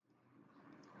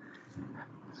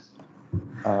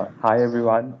Hi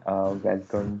everyone,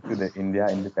 welcome to the India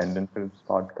Independent Films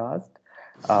podcast.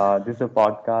 This is a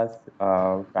podcast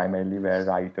primarily where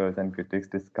writers and critics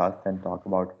discuss and talk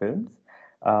about films.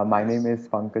 My name is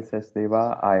Pankaj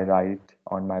Sachdeva. I write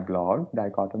on my blog,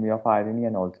 Dichotomy of Irony,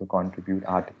 and also contribute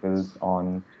articles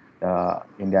on the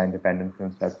India Independent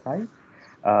Films website.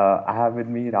 I have with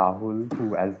me Rahul,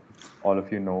 who, as all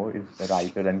of you know, is the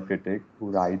writer and critic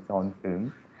who writes on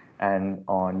films and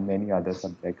on many other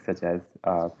subjects such as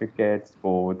cricket,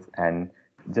 sports, and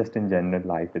just in general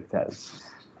life itself.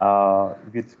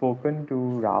 We'd spoken to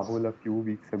Rahul a few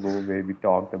weeks ago where we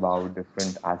talked about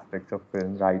different aspects of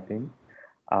film writing.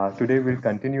 Today, we'll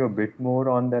continue a bit more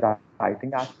on the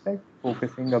writing aspect,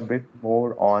 focusing a bit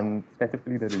more on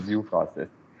specifically the review process.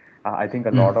 I think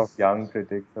a lot of young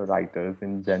critics or writers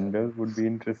in general would be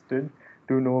interested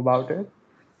to know about it.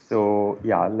 So,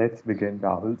 yeah, let's begin,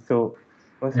 Rahul. So,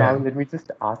 first, Yeah. Rahul, let me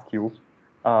just ask you.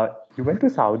 You went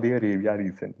to Saudi Arabia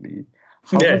recently.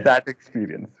 How was Yeah. that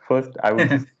experience? First, I would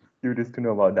just curious to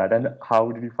know about that, and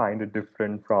how did you find it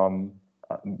different from,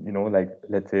 like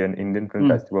let's say an Indian film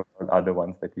Hmm. festival or other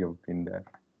ones that you have been there?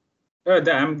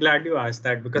 I'm glad you asked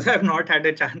that because I've not had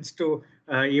a chance to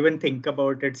even think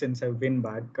about it since I've been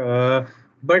back.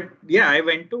 But yeah, I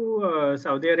went to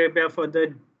Saudi Arabia for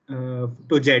the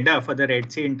to Jeddah for the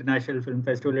Red Sea International Film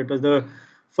Festival. It was the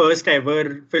first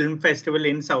ever film festival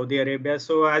in Saudi Arabia.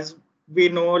 So as we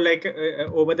know, like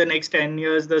over the next 10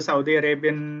 years, the Saudi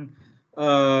Arabian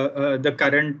the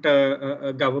current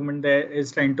government there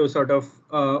is trying to sort of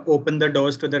open the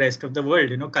doors to the rest of the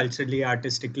world, culturally,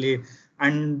 artistically,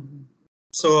 and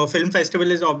so film festival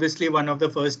is obviously one of the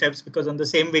first steps because on the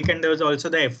same weekend there was also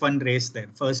the F1 race there,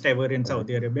 first ever in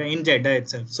Saudi Mhm. Arabia in Jeddah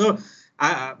itself. So,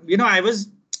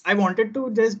 I wanted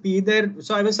to just be there.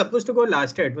 So I was supposed to go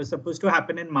last year. It was supposed to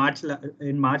happen in March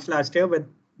last year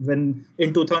when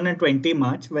in 2020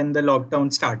 March when the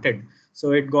lockdown started.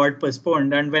 So it got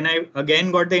postponed. And when I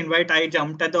again got the invite, I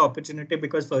jumped at the opportunity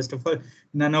because first of all,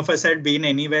 none of us had been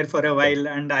anywhere for a while.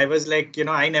 And I was like,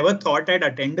 I never thought I'd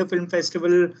attend a film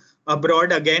festival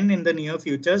abroad again in the near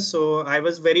future. So I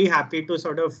was very happy to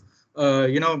sort of,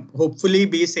 hopefully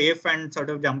be safe and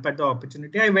sort of jump at the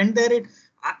opportunity. I went there.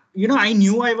 I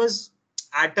knew I was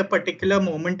at a particular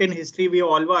moment in history. We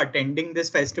all were attending this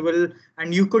festival,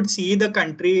 and you could see the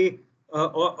country.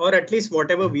 Or at least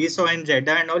whatever we saw in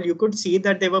Jeddah and all, you could see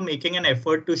that they were making an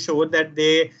effort to show that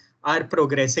they are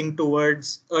progressing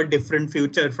towards a different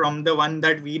future from the one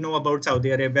that we know about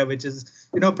Saudi Arabia, which is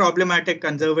problematic,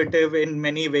 conservative in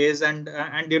many ways, and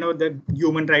the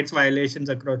human rights violations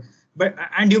across. But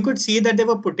and you could see that they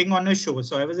were putting on a show.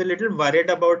 So I was a little worried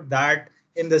about that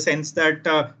in the sense that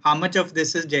how much of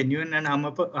this is genuine and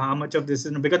how much of this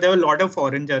is because there were a lot of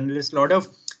foreign journalists, a lot of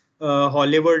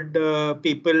Hollywood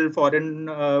people, foreign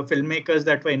filmmakers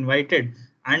that were invited.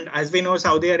 And as we know,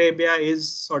 Saudi Arabia is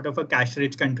sort of a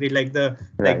cash-rich country like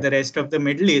Right. the rest of the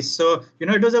Middle East. So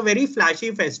it was a very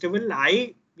flashy festival.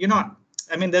 I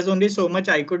mean, there's only so much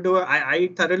I could do. I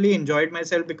thoroughly enjoyed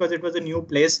myself because it was a new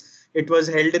place. It was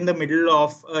held in the middle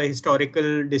of a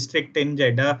historical district in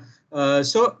Jeddah.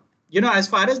 As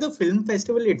far as the film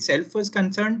festival itself was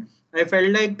concerned, I felt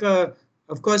like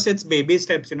of course it's baby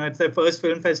steps. It's the first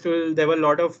film festival. There were a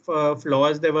lot of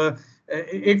flaws.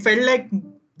 It felt like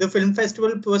the film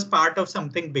festival was part of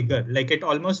something bigger. Like it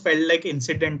almost felt like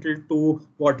incidental to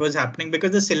what was happening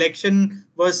because the selection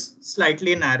was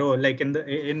slightly narrow. Like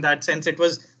in that sense, it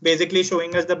was basically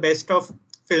showing us the best of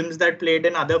films that played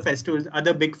in other festivals,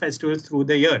 other big festivals through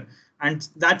the year. And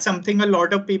that's something a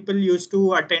lot of people used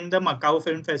to attend the Macau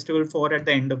Film Festival for at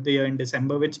the end of the year in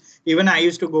December, which even I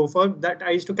used to go for. That I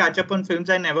used to catch up on films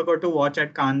I never got to watch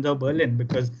at Cannes or Berlin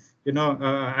because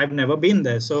I've never been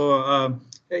there. So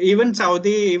even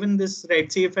Saudi, even this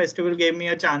Red Sea Festival gave me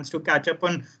a chance to catch up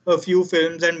on a few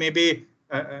films and maybe.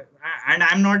 And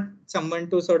I'm not someone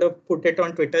to sort of put it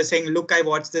on Twitter saying, "Look, I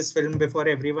watched this film before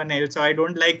everyone else." So I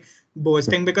don't like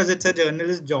boasting because it's a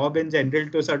journalist's job in general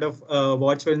to sort of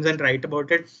watch films and write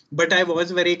about it. But I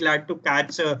was very glad to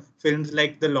catch films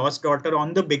like The Lost Daughter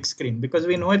on the big screen because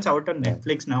we know it's out on Right.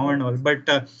 Netflix now and all. But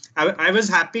I was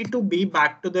happy to be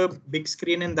back to the big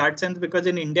screen in that sense because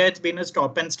in India it's been a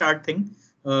stop and start thing.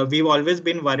 We've always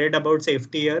been worried about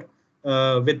safety here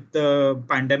with the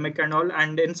pandemic and all.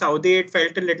 And in Saudi, it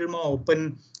felt a little more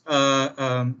open.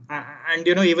 And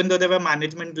even though there were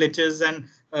management glitches and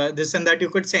this and that, you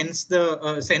could sense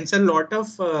a lot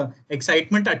of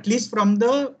excitement, at least from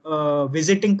the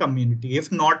visiting community,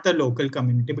 if not the local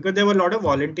community, because there were a lot of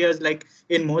volunteers, like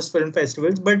in most film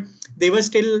festivals, but they were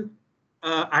still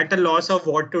at a loss of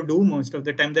what to do most of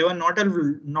the time. There were not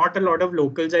a lot of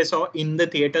locals I saw in the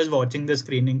theaters watching the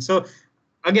screening. So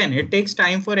again, it takes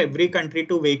time for every country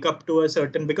to wake up to a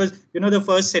certain, because the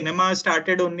first cinema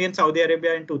started only in Saudi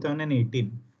Arabia in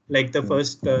 2018. Like the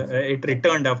first, it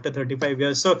returned after 35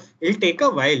 years. So it'll take a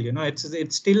while.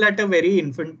 It's still at a very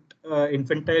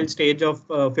infantile stage of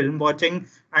film watching.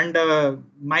 And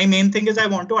my main thing is I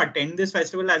want to attend this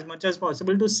festival as much as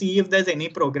possible to see if there's any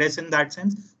progress in that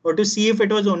sense, or to see if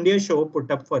it was only a show put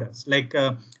up for us. Like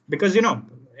because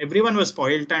everyone was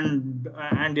spoiled and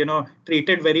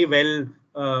treated very well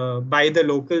by the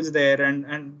locals there,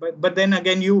 but then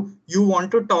again you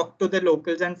want to talk to the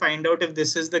locals and find out if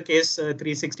this is the case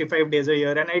 365 days a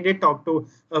year. And I did talk to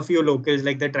a few locals,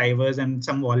 like the drivers and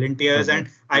some volunteers, and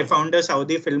I found a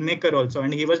Saudi filmmaker also,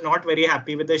 and he was not very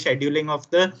happy with the scheduling of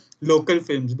the local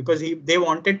films, because they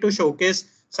wanted to showcase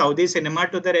Saudi cinema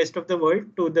to the rest of the world,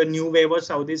 to the new wave of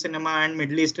Saudi cinema and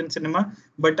Middle Eastern cinema.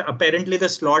 But apparently the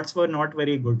slots were not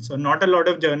very good. So not a lot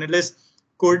of journalists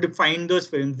could find those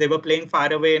films. They were playing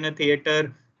far away in a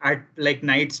theater at like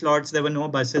night slots. There were no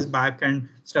buses back and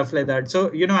stuff like that. So,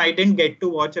 I didn't get to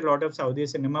watch a lot of Saudi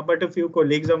cinema, but a few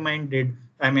colleagues of mine did.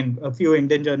 I mean, a few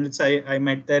Indian journalists I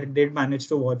met there did manage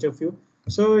to watch a few.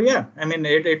 So, yeah, I mean,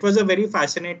 it was a very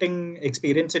fascinating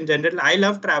experience in general. I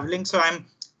love traveling. So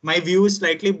my view is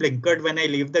slightly blinkered when I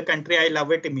leave the country. I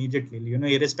love it immediately,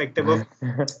 irrespective of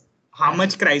how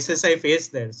much crisis I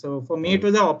faced there. So for me, it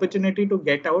was an opportunity to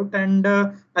get out and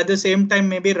at the same time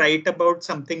maybe write about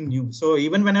something new. So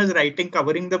even when I was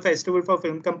covering the festival for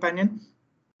Film Companion,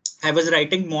 I was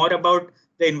writing more about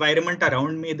the environment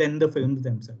around me than the films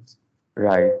themselves.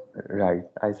 Right, right.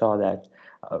 I saw that.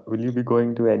 Will you be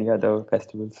going to any other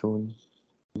festival soon?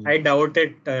 I doubt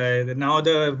it. Now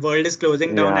the world is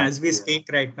closing down as we speak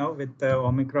right now with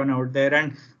Omicron out there,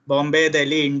 and Bombay,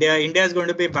 Delhi, India. India is going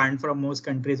to be banned from most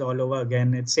countries all over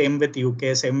again. It's same with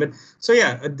UK, same with. So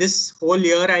yeah, this whole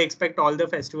year I expect all the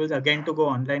festivals again to go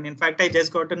online. In fact, I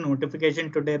just got a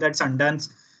notification today that Sundance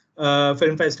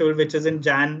Film Festival, which is in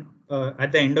Jan,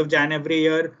 at the end of Jan every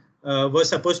year, was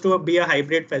supposed to be a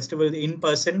hybrid festival in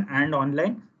person and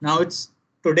online. Now it's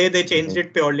today they changed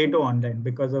it purely to online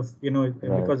because of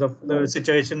because of the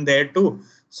situation there too.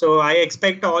 So I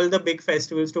expect all the big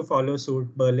festivals to follow suit,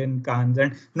 Berlin, Cannes,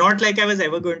 and not like I was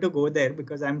ever going to go there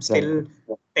because I'm still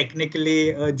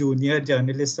technically a junior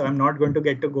journalist, so I'm not going to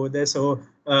get to go there so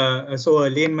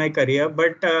early in my career.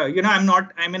 But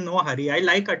I'm in no hurry. I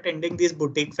like attending these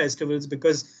boutique festivals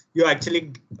because you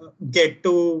actually get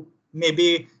to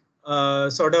maybe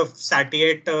sort of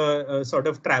satiate sort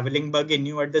of traveling bug in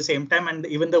you at the same time, and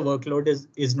even the workload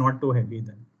is not too heavy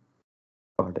then.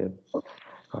 Got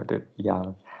it.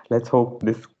 Yeah. Let's hope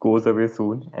this goes away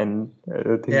soon and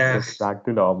things get back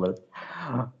to normal.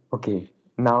 Okay.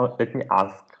 Now let me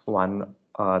ask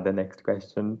the next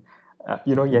question.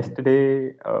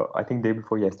 Yesterday, I think day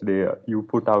before yesterday, you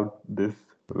put out this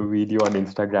video on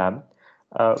Instagram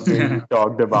where you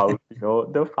talked about,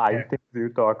 the 5 things you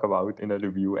talk about in a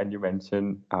review, and you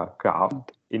mentioned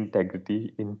craft,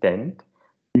 integrity, intent,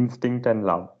 instinct, and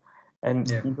love.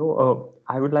 And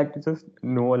I would like to just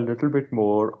know a little bit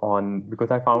more on,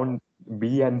 because I found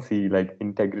B and C, like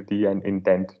integrity and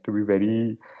intent, to be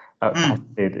very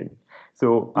fascinating.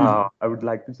 So I would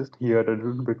like to just hear a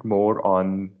little bit more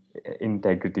on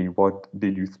integrity. What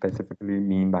did you specifically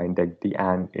mean by integrity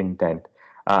and intent?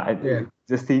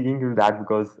 Just seeing you that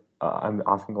because I'm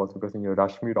asking also because in your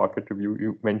Rashmi Rocket review,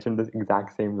 you mentioned this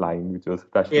exact same line, which was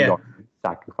Rashmi Rocket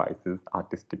sacrifices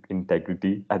artistic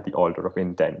integrity at the altar of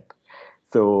intent.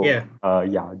 So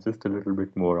just a little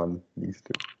bit more on these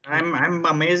two. I'm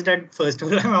amazed at, first of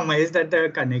all, I'm amazed at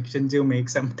the connections you make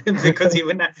sometimes, because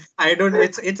even I don't,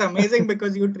 it's amazing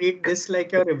because you treat this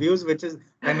like your reviews, which is,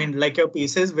 I mean, like your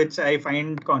pieces, which I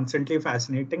find constantly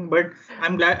fascinating. But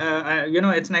I'm glad,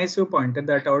 it's nice you pointed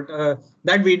that out.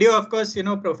 That video, of course,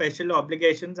 professional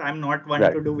obligations. I'm not one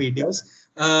to do videos,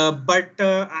 but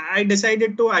I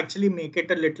decided to actually make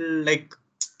it a little like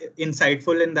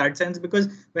insightful in that sense, because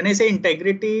when I say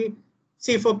integrity,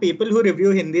 see, for people who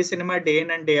review Hindi cinema day in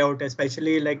and day out,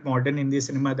 especially like modern Hindi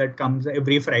cinema that comes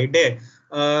every Friday,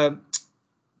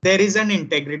 there is an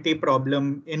integrity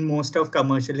problem in most of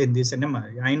commercial Hindi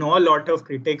cinema. I know a lot of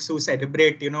critics who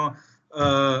celebrate,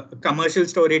 commercial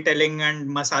storytelling and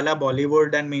masala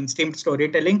Bollywood and mainstream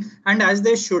storytelling, and as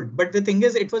they should. But the thing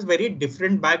is, it was very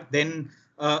different back then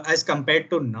as compared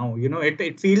to now.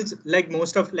 It feels like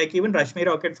most of, like even Rashmi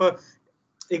Rocket, for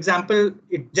example,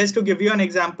 just to give you an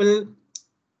example,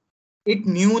 it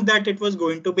knew that it was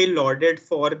going to be lauded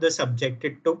for the subject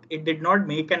it took. It did not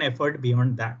make an effort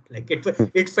beyond that. Like it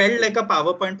felt like a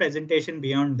PowerPoint presentation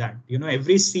beyond that.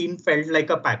 Every scene felt like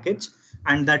a package.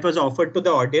 and that was offered to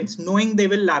the audience, knowing they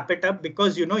will lap it up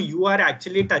because you are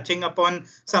actually touching upon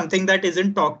something that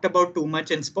isn't talked about too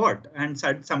much in sport and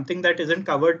something that isn't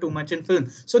covered too much in film.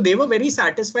 So they were very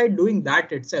satisfied doing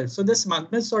that itself. So the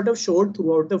smugness sort of showed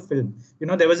throughout the film.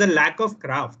 There was a lack of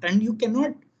craft, and you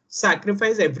cannot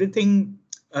sacrifice everything.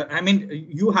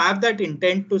 You have that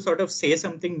intent to sort of say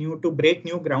something new, to break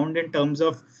new ground in terms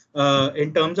of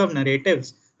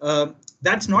narratives.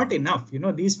 That's not enough.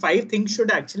 These five things should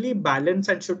actually balance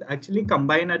and should actually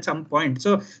combine at some point.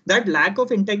 So that lack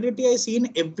of integrity I see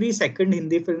in every second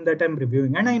Hindi film that I'm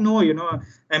reviewing. And I know,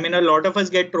 a lot of us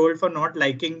get trolled for not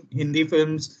liking Hindi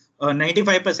films.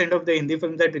 95% of the Hindi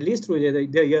films that release through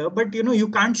the year, but you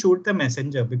can't shoot the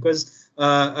messenger, because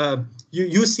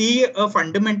you see a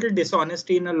fundamental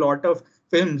dishonesty in a lot of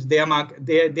films. They are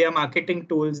marketing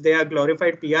tools, they are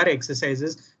glorified PR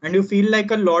exercises, and you feel like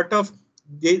a lot of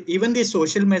even the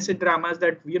social message dramas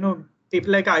that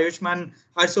people like Ayushmann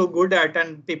are so good at,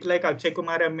 and people like Akshay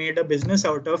Kumar have made a business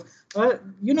out of.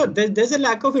 There's a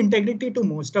lack of integrity to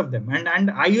most of them, and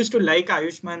I used to like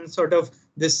Ayushmann sort of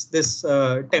this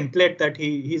template that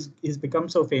he's become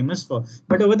so famous for.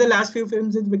 But over the last few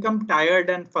films, it's become tired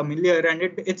and familiar, and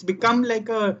it's become like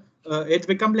a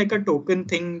token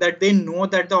thing that they know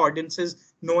that the audiences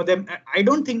know them. I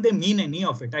don't think they mean any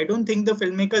of it. I don't think the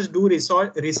filmmakers do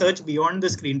research beyond the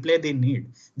screenplay they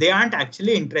need. They aren't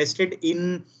actually interested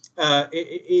in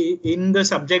the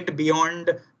subject beyond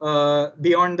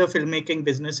the filmmaking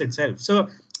business itself. So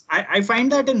I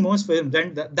find that in most films,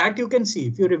 and that you can see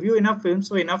if you review enough films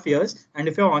for enough years, and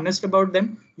if you're honest about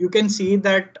them, you can see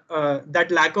that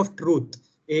that lack of truth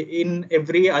in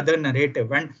every other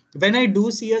narrative. And when I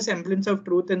do see a semblance of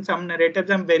truth in some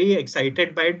narratives, I'm very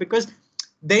excited by it, because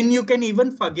then you can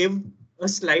even forgive a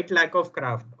slight lack of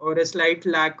craft or a slight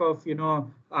lack of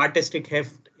artistic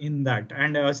heft in that,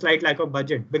 and a slight lack of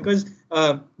budget, because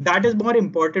that is more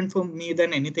important for me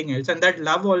than anything else. And that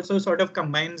love also sort of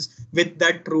combines with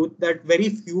that truth that very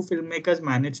few filmmakers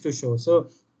manage to show. So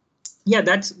yeah,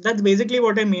 that's basically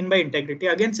what I mean by integrity.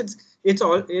 Again,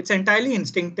 it's entirely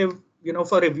instinctive,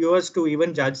 for reviewers to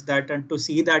even judge that and to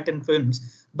see that in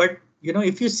films. But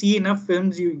if you see enough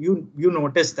films, you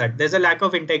notice that there's a lack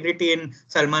of integrity in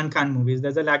Salman Khan movies.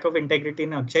 There's a lack of integrity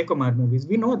in Akshay Kumar movies.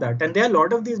 We know that, and there are a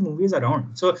lot of these movies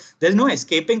around. So there's no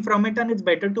escaping from it, and it's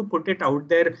better to put it out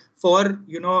there for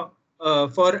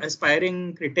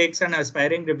aspiring critics and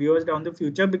aspiring reviewers down the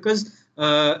future, because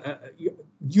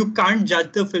you can't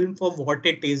judge the film for what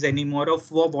it is anymore, or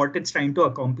for what it's trying to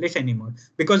accomplish anymore,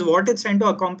 because what it's trying to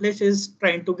accomplish is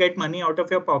trying to get money out of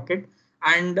your pocket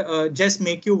and just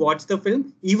make you watch the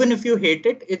film. Even if you hate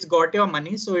it, it's got your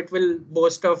money, so it will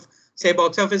boast of, say,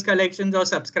 box office collections or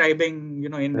subscribing,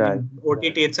 in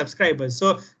OTT subscribers.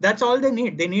 So that's all they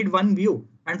need. They need one view,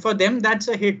 and for them that's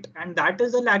a hit, and that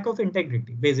is a lack of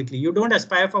integrity. Basically, you don't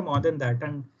aspire for more than that.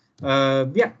 And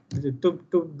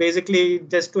to basically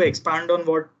just to expand on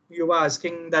what you were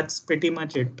asking, that's pretty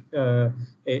much it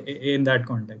in that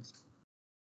context.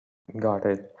 Got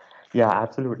it. Yeah,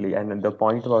 absolutely. And the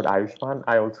point about Ayushmann,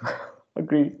 I also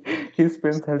agree. His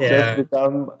films have just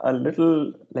become a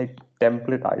little like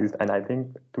templatized. And I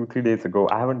think 2, 3 days ago,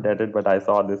 I haven't read it, but I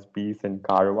saw this piece in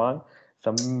Caravan.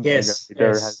 Some writer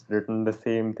has written the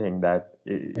same thing, that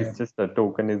it's just a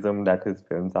tokenism that his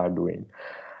films are doing.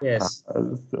 Yes.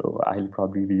 So I'll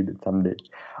probably read it someday.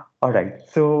 All right.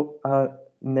 So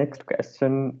next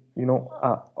question,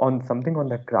 on something on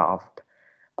the craft.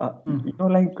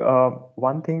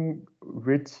 One thing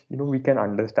which we can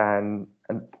understand,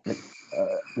 and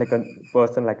like a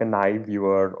person, like a naive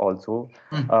viewer also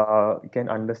can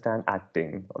understand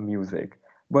acting or music,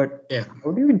 but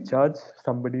how do you judge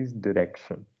somebody's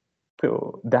direction?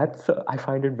 So that's I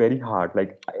find it very hard.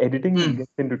 Like editing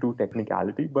gets into too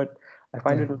technicality, but I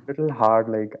find it a little hard.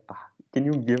 Like, can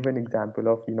you give an example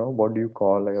of what do you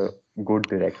call a good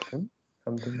direction?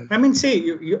 Something like that. I mean, say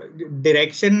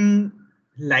direction,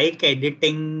 like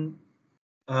editing,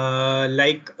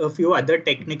 like a few other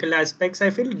technical aspects, I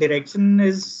feel direction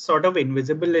is sort of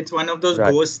invisible. It's one of those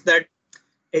ghosts that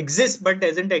exists but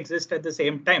doesn't exist at the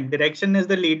same time. Direction is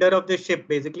the leader of the ship.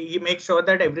 Basically, he makes sure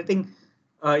that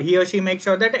he or she makes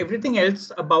sure that everything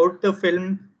else about the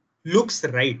film looks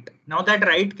right. Now that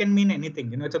right can mean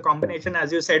anything. It's a combination,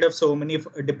 as you said, of so many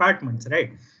departments,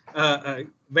 right?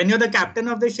 When you're the captain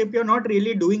of the ship, you're not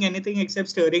really doing anything except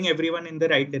steering everyone in the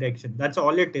right direction. That's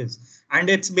all it is. And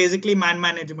it's basically man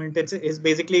management. It's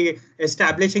basically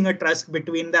establishing a trust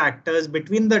between the actors,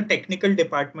 between the technical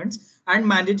departments, and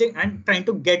managing and trying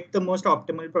to get the most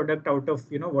optimal product out of,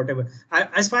 whatever.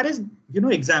 As far as,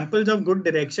 examples of good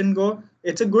direction go,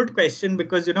 it's a good question,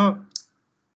 because,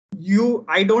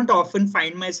 I don't often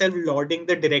find myself lauding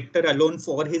the director alone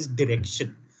for his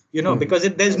direction, Mhm. because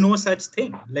there's no such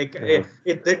thing. Like, Right.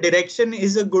 if the direction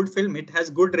is a good film, it has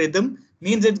good rhythm,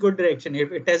 means it's good direction.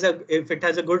 If it has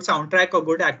a good soundtrack or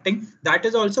good acting, that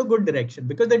is also good direction,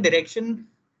 because the direction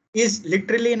is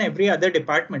literally in every other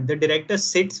department. The director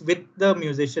sits with the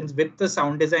musicians, with the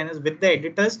sound designers, with the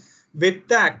editors, with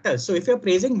the actors. So if you're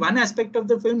praising one aspect of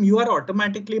the film, you are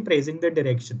automatically praising the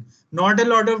direction. Not a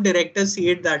lot of directors see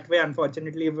it that way,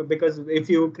 unfortunately, because if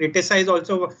you criticize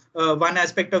also one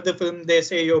aspect of the film, they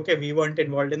say, okay, we weren't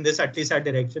involved in this, at least our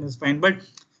direction is fine. But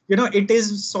it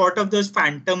is sort of those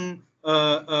phantom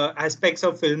aspects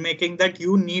of filmmaking that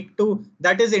you need to,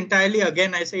 that is entirely,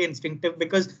 again, I say instinctive,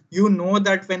 because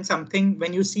that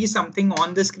when you see something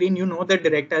on the screen, the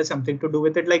director has something to do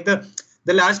with it. Like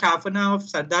the last half an hour of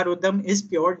Sardar Udham is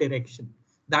pure direction.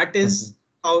 That Mhm. is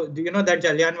how, that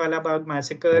Jallianwala Bagh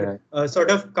massacre, Right.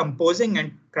 sort of composing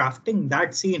and crafting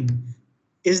that scene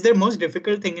is the most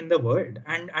difficult thing in the world.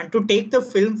 And to take the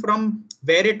film from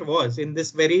where it was, in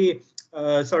this very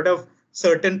sort of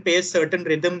certain pace, certain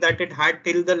rhythm that it had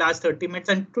till the last 30 minutes,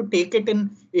 and to take it in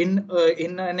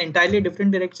an entirely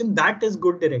different direction, that is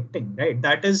good directing, right?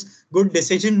 That is good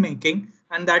decision making,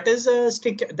 and that is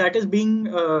that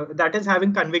is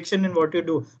having conviction in what you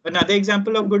do. Another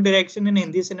example of good direction in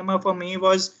Hindi cinema for me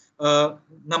was,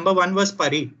 number one was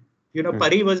Pari. Mhm.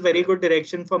 Pari was very good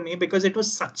direction for me, because it was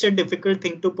such a difficult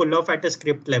thing to pull off at a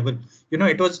script level.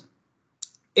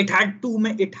 It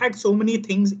had so many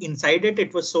things inside it.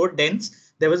 It was so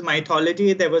dense. There was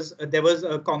mythology. There was a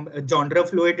genre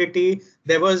fluidity.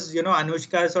 There was,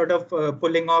 Anushka sort of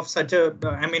pulling off such a,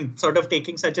 I mean, sort of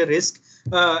taking such a risk.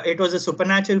 It was a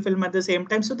supernatural film at the same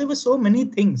time. So there were so many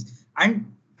things, and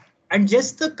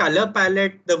just the color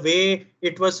palette, the way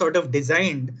it was sort of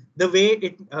designed, the way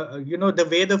the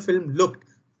way the film looked,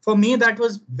 for me, that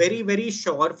was very, very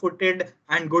sure footed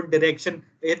and good direction.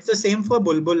 It's the same for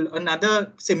Bulbul,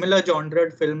 another similar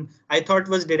genre film. I thought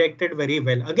was directed very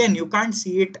well. Again, you can't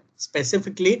see it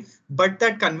specifically, but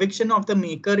that conviction of the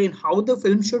maker in how the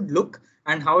film should look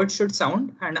and how it should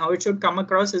sound and how it should come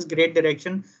across is great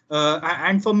direction.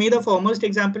 And for me, the foremost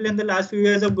example in the last few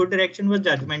years of good direction was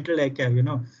Judgmental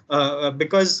Eka,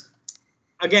 because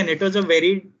again, it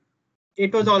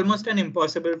was almost an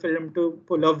impossible film to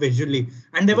pull off visually,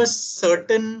 and there was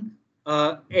certain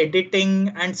editing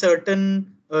and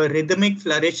certain rhythmic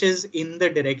flourishes in the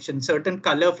direction, certain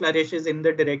color flourishes in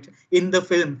the direction in the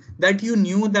film, that you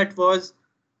knew that was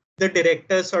the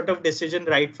director's sort of decision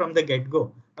right from the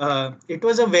get-go. It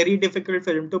was a very difficult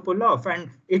film to pull off, and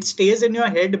it stays in your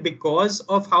head because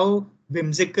of how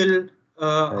whimsical,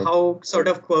 Right. how sort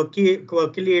of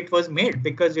quirkily it was made.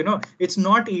 Because it's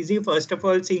not easy, first of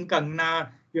all, seeing Kangna,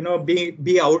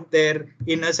 be out there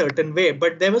in a certain way,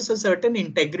 but there was a certain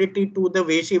integrity to the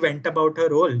way she went about her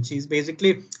role. She's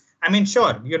basically, I mean,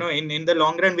 sure, in the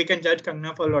long run, we can judge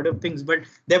Kangna for a lot of things, but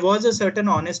there was a certain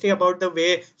honesty about the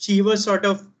way she was sort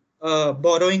of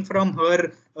borrowing from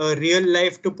her real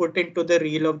life to put into the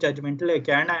reel of Judgmental Eka.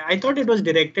 And I thought it was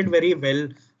directed very well.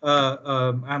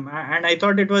 And I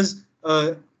thought it was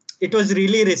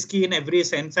really risky in every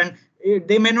sense. And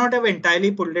they may not have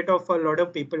entirely pulled it off for a lot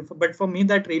of people, but for me,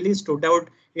 that really stood out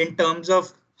in terms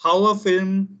of how a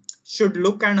film should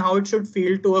look and how it should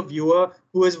feel to a viewer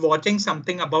who is watching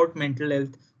something about mental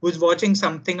health, who's watching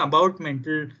something about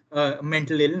mental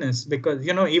illness. Because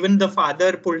even the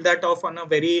father pulled that off on a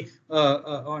very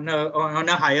on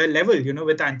a higher level,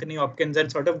 with Anthony Hopkins,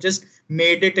 and sort of just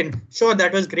made it. And sure,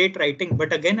 that was great writing,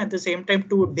 but again, at the same time,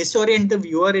 to disorient the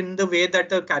viewer in the way that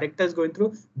the character is going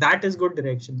through, that is good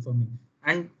direction for me.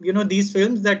 And these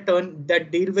films that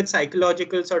deal with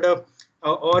psychological sort of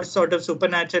or sort of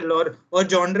supernatural, or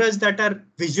genres that are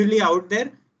visually out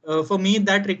there, for me,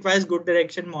 that requires good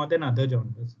direction more than other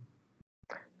genres.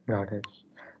 Got it.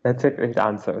 That's a great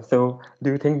answer. So,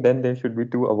 do you think then there should be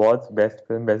two awards: best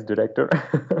film, best director? I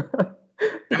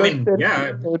Because mean, there should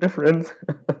yeah, be no difference.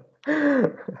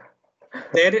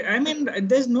 I mean,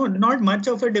 there's not much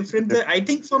of a difference. I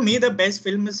think for me, the best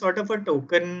film is sort of a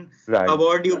token Right.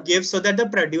 award you give, so that the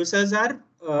producers are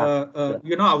Happy.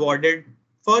 Yeah. awarded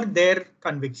for their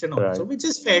conviction also, Right. which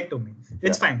is fair to me.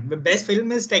 It's Yeah. fine. The best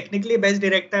film is technically best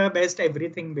director, best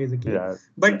everything basically. Yeah.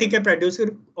 But take a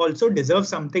producer also deserves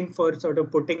something for sort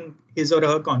of putting his or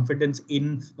her confidence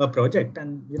in a project,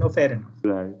 and fair enough.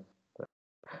 Right.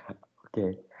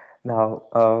 Okay. Now,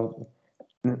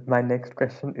 my next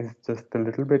question is just a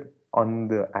little bit on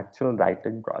the actual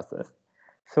writing process.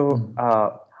 So, Mm.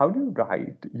 how do you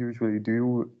write usually? Do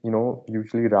you,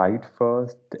 usually write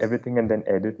first everything and then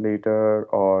edit later,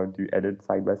 or do you edit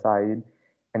side by side?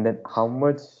 And then how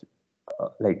much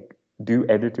like, do you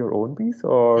edit your own piece,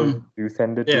 or Mm. do you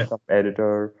send it to Yeah. some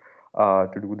editor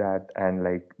to do that? And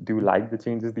like, do you like the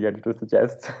changes the editor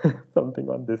suggests? Something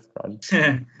on this front.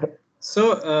 So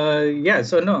yeah,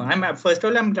 so no, first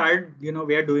of all, I'm glad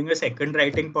we are doing a second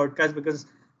writing podcast, because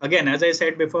again, as I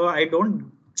said before, I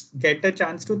don't get a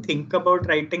chance to think about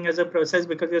writing as a process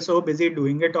because you're so busy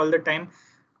doing it all the time,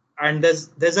 and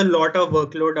there's a lot of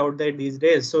workload out there these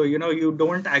days. So you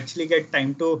don't actually get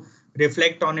time to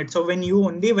reflect on it. So when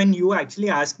you actually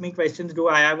ask me questions, do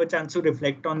I have a chance to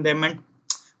reflect on them? And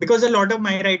because a lot of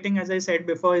my writing, as I said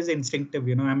before, is instinctive.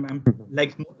 I'm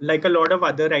like a lot of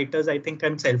other writers, I think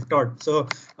I'm self-taught.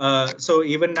 So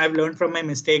even I've learned from my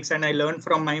mistakes, and I learn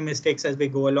from my mistakes as we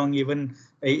go along, even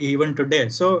today.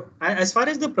 So as far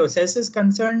as the process is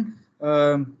concerned,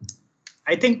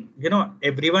 I think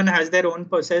everyone has their own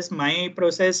process. My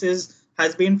process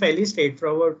has been fairly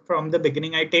straightforward from the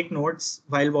beginning. I take notes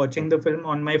while watching the film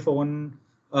on my phone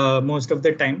most of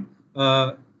the time,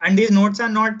 and these notes are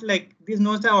not like these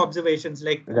notes are observations,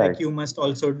 like Right. you must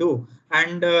also do.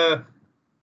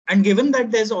 And given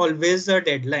that there's always a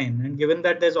deadline, and given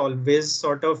that there's always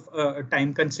sort of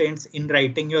time constraints in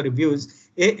writing your reviews,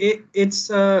 it's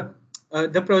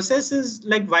the process is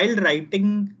like, while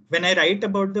writing, when I write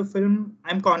about the film,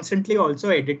 I'm constantly also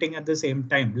editing at the same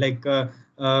time.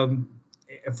 Um,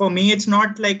 for me, it's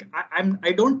not like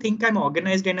I don't think I'm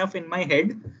organized enough in my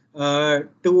head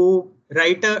to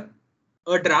write a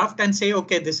draft and say,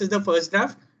 okay, this is the first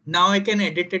draft. Now I can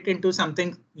edit it into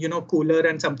something cooler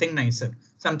and something nicer,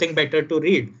 something better to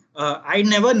read. I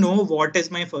never know what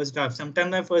is my first draft. Sometimes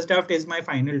my first draft is my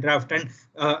final draft, and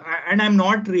I'm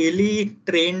not really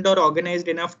trained or organized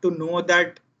enough to know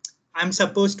that I'm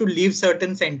supposed to leave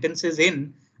certain sentences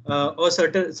in, or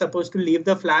certain supposed to leave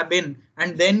the flab in,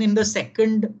 and then in the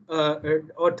second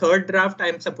or third draft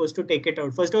I'm supposed to take it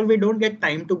out. First of all, we don't get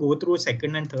time to go through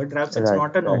second and third drafts. It's Right.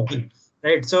 not a Right. novel,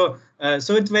 right? So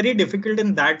it's very difficult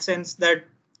in that sense, that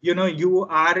you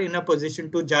are in a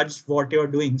position to judge what you're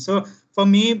doing. So for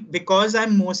me, because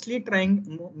I'm mostly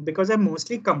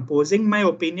composing my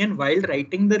opinion while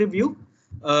writing the review,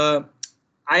 uh,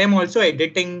 I am also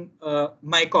editing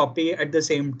my copy at the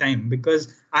same time,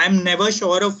 because I'm never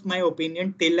sure of my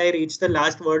opinion till I reach the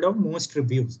last word of most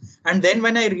reviews. And then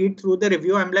when I read through the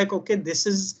review, I'm like, okay, this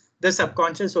is the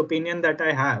subconscious opinion that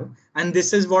I have, and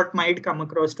this is what might come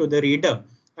across to the reader,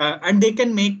 and they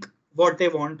can make what they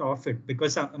want of it,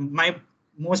 because my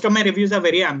most of my reviews are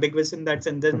very ambiguous in that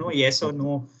sense. There's no yes or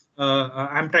no.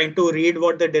 I'm trying to read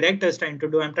what the director is trying to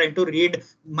do. I'm trying to read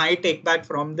my take back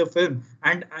from the film,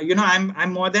 and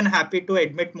I'm more than happy to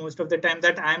admit most of the time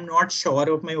that I'm not sure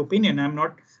of my opinion. I'm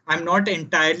not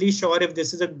entirely sure if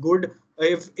this is a good,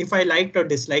 if I liked or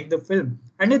disliked the film.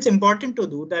 And it's important to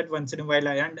do that once in a while.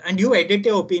 And you edit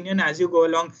your opinion as you go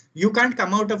along. You can't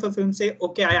come out of a film say,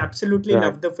 okay, I absolutely Right.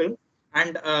 love the film,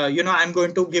 and I'm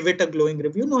going to give it a glowing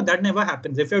review. No, that never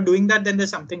happens. If you're doing that, then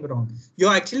there's something wrong.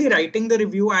 You're actually writing the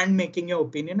review and making your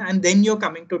opinion, and then you're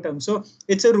coming to terms. So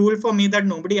it's a rule for me that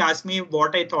nobody asks me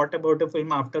what I thought about a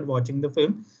film after watching the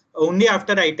film. Only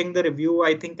after writing the review,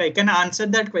 I think I can answer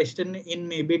that question in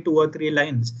maybe 2 or 3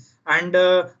 lines. And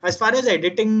as far as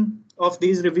editing of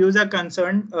these reviews are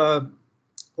concerned,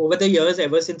 over the years,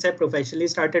 ever since I professionally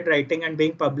started writing and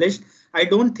being published, I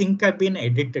don't think I've been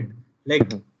edited. Like,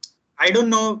 Mhm. I don't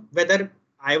know whether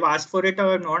I've asked for it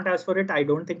or not asked for it. I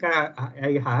don't think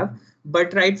I have.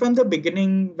 But right from the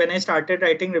beginning, when I started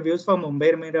writing reviews for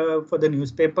Mumbai Mirror for the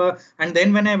newspaper, and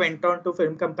then when I went on to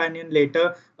Film Companion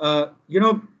later,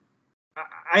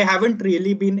 I haven't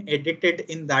really been edited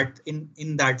in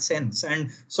that sense. And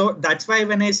so that's why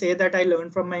when I say that I learn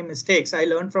from my mistakes, I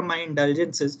learn from my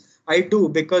indulgences. I do,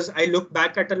 because I look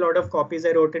back at a lot of copies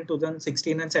I wrote in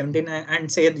 2016 and 17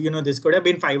 and say, this could have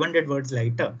been 500 words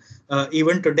lighter,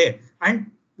 even today.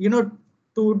 And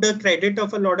to the credit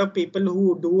of a lot of people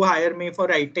who do hire me for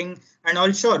writing, and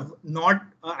all, sure, not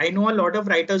I know a lot of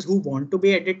writers who want to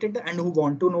be edited and who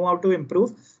want to know how to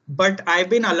improve, but I've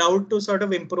been allowed to sort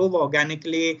of improve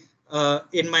organically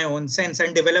in my own sense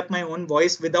and develop my own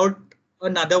voice without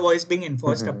another voice being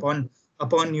enforced Mhm.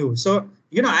 upon you. So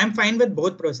I'm fine with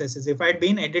both processes. If I'd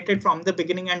been edited from the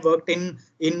beginning and worked in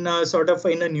sort of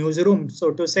in a newsroom,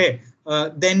 so to say,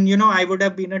 then I would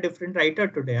have been a different writer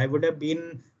today. I would have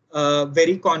been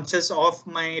very conscious of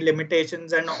my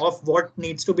limitations and of what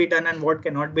needs to be done and what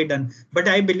cannot be done. But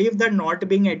I believe that not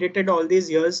being edited all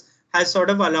these years has sort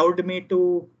of allowed me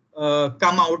to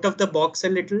come out of the box a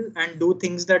little and do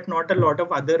things that not a lot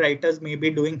of other writers may be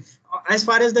doing, as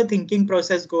far as the thinking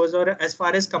process goes, or as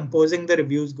far as composing the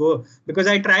reviews go. Because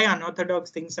I try unorthodox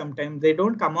things sometimes. They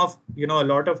don't come off a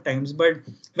lot of times, but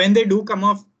when they do come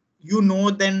off,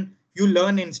 then you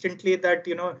learn instantly that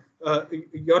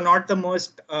you're not the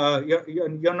most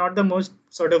you're not the most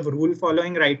sort of rule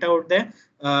following writer out there,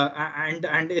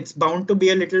 and it's bound to be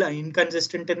a little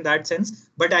inconsistent in that sense.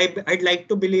 But I'd like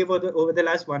to believe over the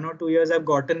last 1 or 2 years I've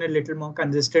gotten a little more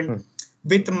consistent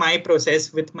with my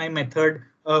process, with my method,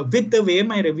 with the way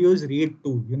my reviews read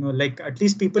too. Like at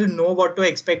least people know what to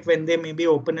expect when they maybe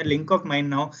open a link of mine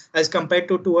now, as compared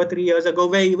to 2 or 3 years ago,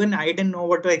 where even I didn't know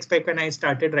what to expect when I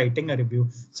started writing a review.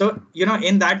 So,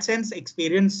 in that sense,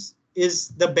 experience is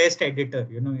the best editor.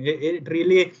 It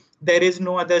really, there is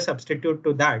no other substitute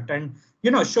to that. And,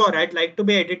 sure, I'd like to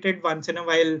be edited once in a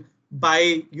while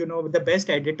by the best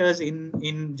editors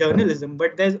in journalism,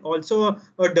 but there's also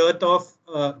a dearth of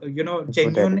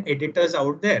genuine editors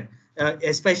out there,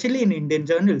 especially in Indian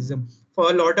journalism. For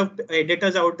a lot of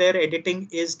editors out there, editing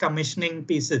is commissioning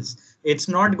pieces. It's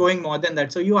not going more than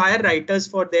that. So you hire writers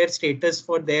for their status,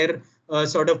 for their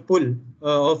sort of pull,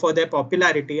 or for their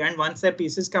popularity. And once their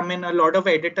pieces come in, a lot of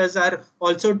editors are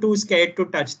also too scared to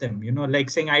touch them, like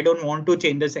saying, I don't want to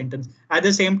change the sentence. At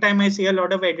the same time, I see a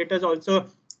lot of editors also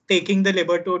taking the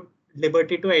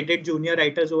liberty to edit junior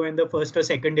writers who are in the first or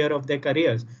second year of their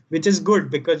careers, which is good,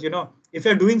 because if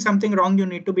you're doing something wrong, you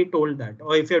need to be told that.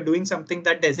 Or if you're doing something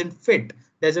that doesn't fit,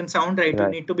 doesn't sound right, you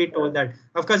need to be told that.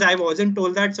 Of course, I wasn't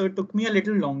told that, so it took me a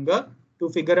little longer to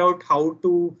figure out how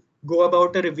to go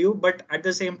about a review. But at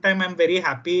the same time, I'm very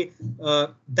happy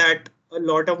that a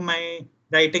lot of my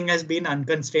writing has been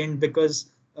unconstrained,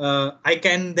 because I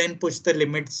can then push the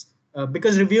limits.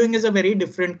 Because reviewing is a very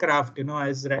different craft,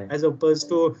 as opposed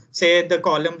to, say, the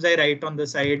columns I write on the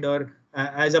side, or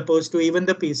as opposed to even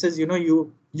the pieces,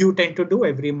 you tend to do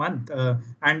every month.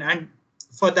 And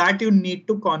for that, you need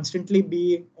to constantly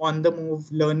be on the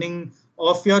move, learning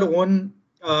of your own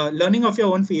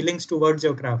feelings towards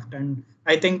your craft. And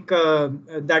I think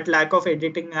that lack of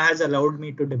editing has allowed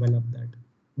me to develop that.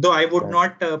 Though I would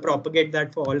not propagate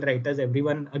that for all writers.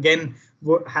 Everyone, again,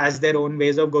 has their own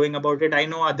ways of going about it. I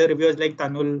know other reviewers like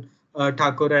Tanul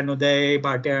Thakur and Uday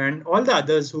Bhatia and all the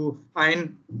others who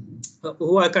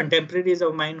are contemporaries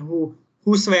of mine who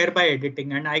swear by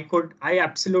editing, and I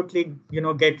absolutely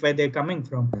get where they're coming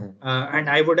from, and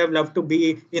I would have loved to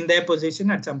be in their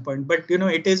position at some point. But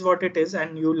it is what it is,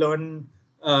 and you learn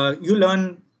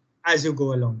as you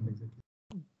go along, basically.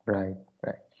 Right.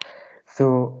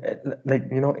 So, like,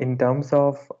 in terms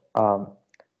of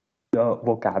the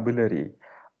vocabulary,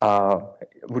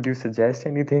 would you suggest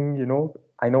anything?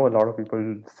 I know a lot of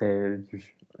people say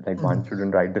one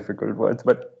shouldn't write difficult words,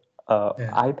 but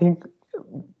I think,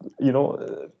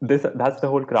 that's the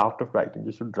whole craft of writing.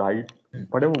 You should write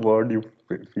whatever word you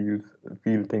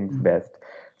feel thinks best.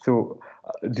 So,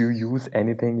 do you use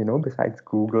anything, besides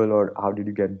Google, or how did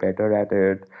you get better at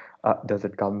it? Does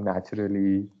it come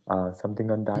naturally? Something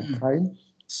on that side?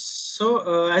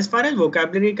 So, as far as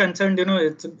vocabulary concerned,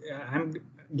 I'm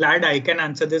glad I can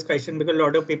answer this question, because a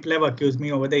lot of people have accused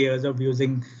me over the years of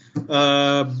using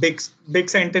big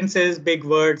sentences, big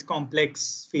words,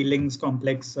 complex feelings,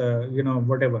 complex,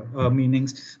 whatever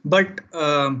meanings. But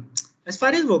as far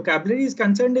as vocabulary is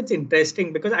concerned, it's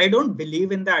interesting, because I don't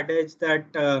believe in the adage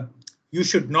that you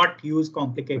should not use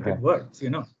complicated words.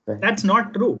 That's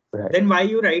not true. Then why are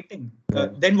you writing?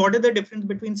 Then what is the difference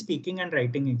between speaking and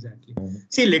writing exactly?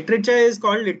 See, literature is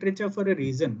called literature for a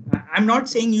reason. I'm not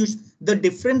saying the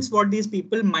difference what these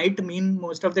people might mean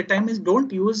most of the time is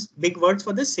don't use big words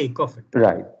for the sake of it.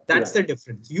 Right. That's the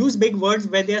difference. Use big words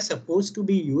where they are supposed to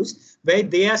be used, where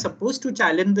they are supposed to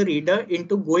challenge the reader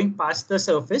into going past the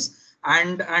surface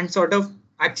and sort of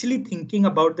actually thinking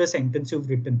about the sentence you've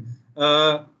written.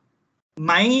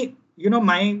 My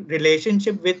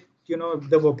relationship with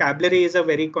the vocabulary is a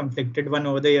very conflicted one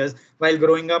over the years. While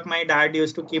growing up, my dad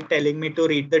used to keep telling me to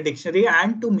read the dictionary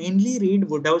and to mainly read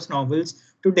Wodehouse novels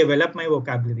to develop my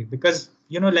vocabulary, because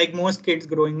like most kids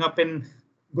growing up in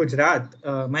Gujarat,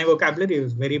 my vocabulary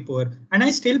was very poor, and I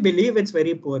still believe it's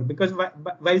very poor, because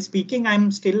while speaking,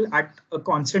 I'm still at a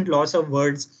constant loss of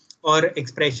words or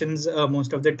expressions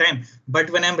most of the time. But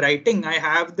when I'm writing, I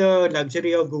have the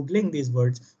luxury of Googling these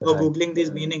words or Googling these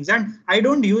meanings, and I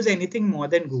don't use anything more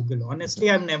than Google.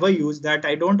 Honestly, I've never used that.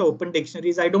 I don't open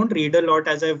dictionaries. I don't read a lot,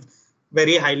 as I've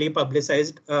very highly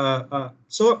publicized.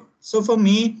 So for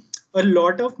me, a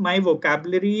lot of my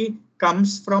vocabulary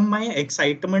comes from my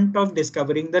excitement of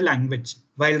discovering the language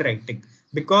while writing,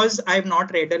 because I've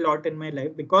not read a lot in my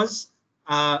life, because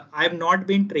I've not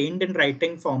been trained in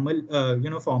writing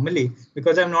formally,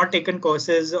 because I've not taken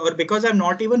courses, or because I've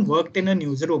not even worked in a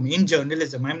newsroom in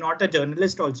journalism. I'm not a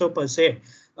journalist also per se.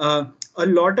 A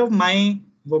lot of my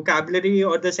vocabulary,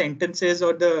 or the sentences,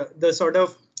 or the sort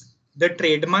of the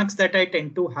trademarks that I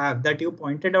tend to have that you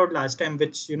pointed out last time,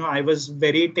 which, I was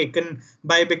very taken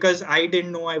by because I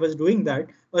didn't know I was doing that.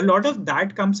 A lot of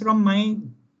that comes from my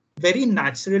very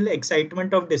natural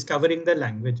excitement of discovering the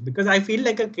language, because I feel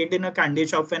like a kid in a candy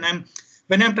shop when I'm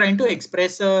trying to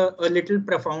express a little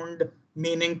profound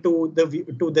meaning to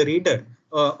the reader,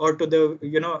 or to the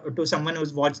to someone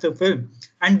who's watched the film.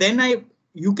 And then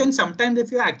you can sometimes, if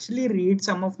you actually read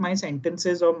some of my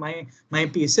sentences or my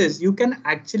pieces, you can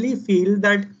actually feel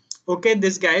that, okay,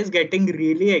 this guy is getting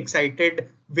really excited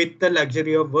with the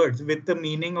luxury of words, with the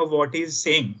meaning of what he's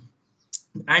saying,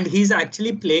 and he's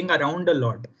actually playing around a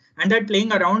lot. And that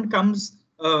playing around comes,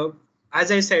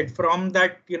 as I said, from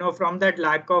that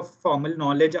lack of formal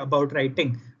knowledge about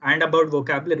writing and about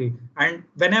vocabulary. And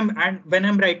when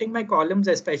I'm writing my columns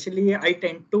especially, I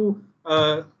tend to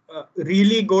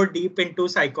really go deep into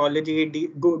psychology,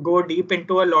 go deep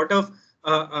into a lot of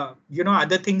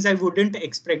other things I wouldn't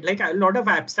expect, like a lot of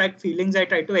abstract feelings I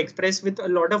try to express with a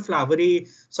lot of flowery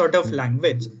sort of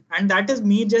language. And that is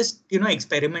me just,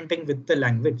 experimenting with the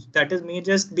language. That is me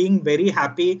just being very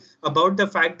happy about the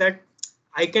fact that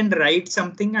I can write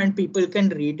something and people can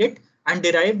read it and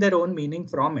derive their own meaning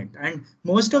from it. And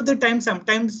most of the time,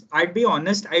 sometimes I'd be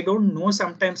honest, I don't know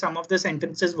sometimes some of the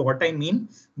sentences what I mean,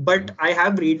 but I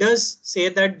have readers say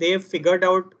that they've figured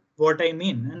out what I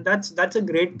mean. And that's a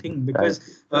great thing,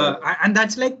 because and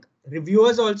that's like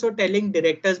reviewers also telling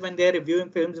directors when they're reviewing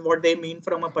films what they mean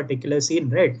from a particular scene,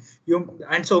 right?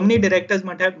 And so many directors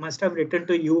must have written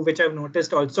to you, which I've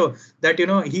noticed also, that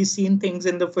he's seen things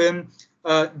in the film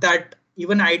that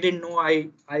even I didn't know I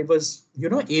was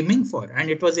aiming for,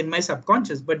 and it was in my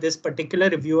subconscious. But this particular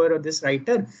reviewer or this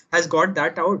writer has got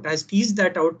that out, has teased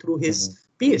that out through his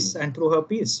piece and through her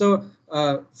piece. So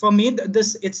for me,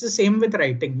 it's the same with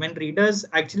writing. When readers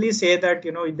actually say that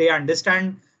they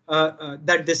understand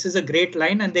that this is a great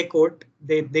line, and they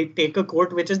take a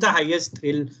quote, which is the highest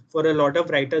thrill for a lot of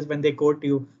writers when they quote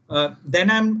you.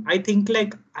 Then I think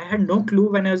like I had no clue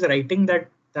when I was writing that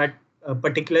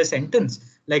particular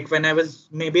sentence. Like when I was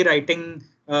maybe writing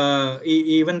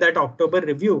even that October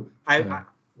review,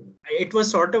 it was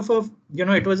sort of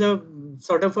it was a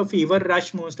sort of a fever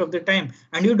rush most of the time,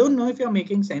 and you don't know if you're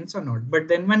making sense or not. But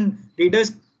then when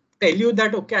readers tell you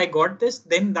that, okay, I got this,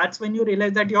 then that's when you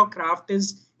realize that your craft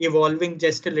is evolving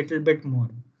just a little bit more.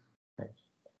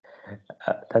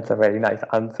 That's a very nice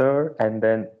answer. And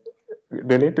then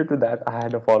related to that, I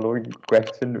had a following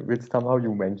question, which somehow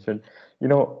you mentioned.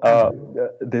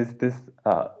 This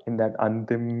in that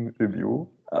Antim review,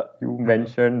 you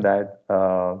mentioned that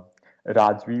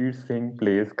Rajveer Singh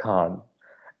plays Khan.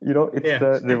 It's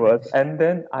the reverse. And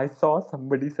then I saw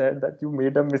somebody said that you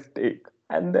made a mistake.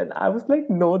 And then I was like,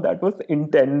 no, that was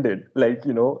intended. Like,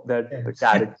 that the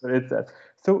character itself.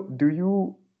 So do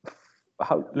you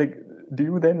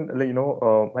then,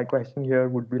 my question here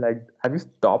would be like, have you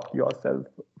stopped yourself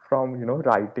from,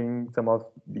 writing some of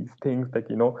these things, like,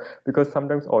 because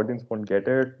sometimes audience won't get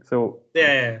it. So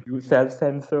do you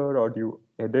self-censor or do you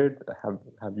edit?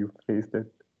 Have you faced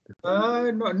it? No,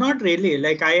 not really.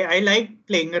 Like I like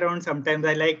playing around sometimes.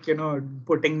 I like,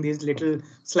 putting these little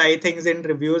sly things in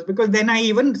reviews, because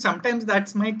then sometimes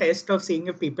that's my test of seeing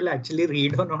if people actually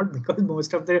read or not. Because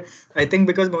most of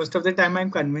the time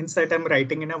I'm convinced that I'm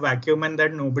writing in a vacuum and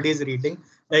that nobody's reading.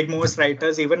 Like most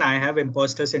writers, even I have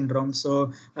imposter syndrome.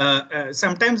 So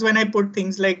sometimes when I put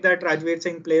things like that, Rajveer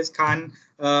Singh plays Khan,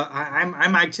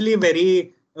 I'm actually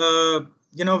very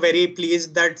very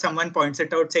pleased that someone points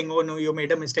it out, saying, "Oh no, you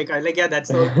made a mistake." I like, yeah, that's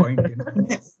the whole point.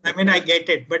 I mean, I get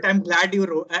it, but I'm glad you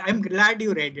wrote. I'm glad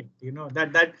you read it.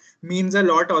 That means a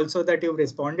lot. Also, that you've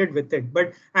responded with it.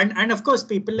 But and of course,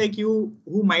 people like you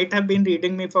who might have been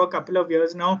reading me for a couple of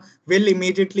years now will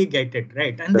immediately get it,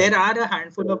 right? And there are a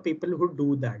handful of people who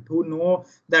do that, who know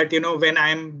that when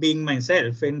I'm being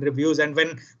myself in reviews, and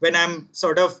when I'm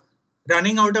sort of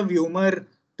running out of humor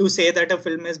to say that a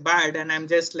film is bad, and I'm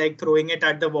just like throwing it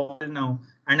at the wall now,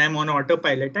 and I'm on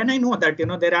autopilot. And I know that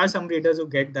there are some readers who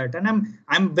get that, and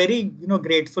I'm very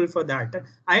grateful for that.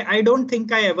 I don't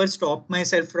think I ever stop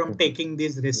myself from taking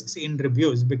these risks in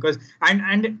reviews, because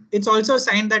and it's also a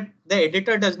sign that the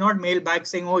editor does not mail back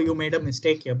saying, "Oh, you made a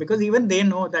mistake here," because even they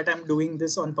know that I'm doing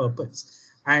this on purpose.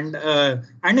 And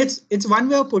it's one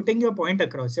way of putting your point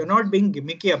across. You're not being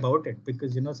gimmicky about it,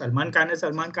 because Salman Khan is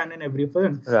Salman Khan in every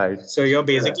film, right? So you're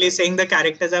basically saying the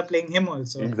characters are playing him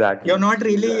also. Exactly. You're not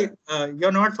really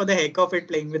you're not for the heck of it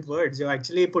playing with words. You're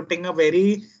actually putting a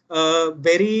very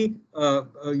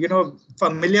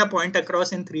familiar point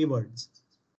across in 3 words.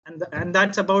 and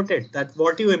that's about it. That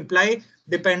what you imply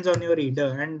depends on your reader.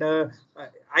 And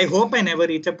I hope I never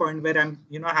reach a point where I'm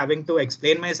having to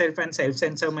explain myself and self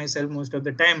censor myself most of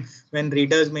the time when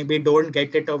readers maybe don't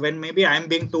get it, or when maybe I'm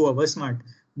being too over smart.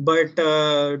 But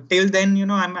till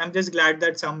then, I'm just glad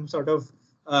that some sort of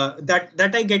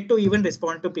that I get to even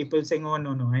respond to people saying, oh,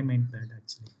 no, I meant that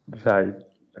actually. Right,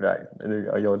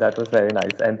 right. That was very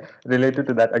nice. And related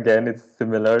to that, again, it's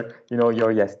similar.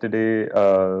 Your yesterday,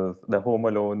 the Home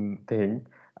Alone thing.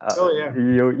 Oh yeah.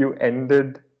 You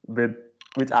ended with,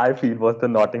 which I feel was the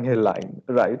Notting Hill line,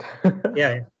 right?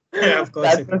 Yeah, yeah. Yeah, of course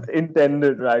That it was was.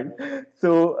 intended, right?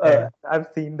 So Yeah, I've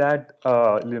seen that,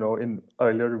 in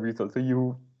earlier reviews also.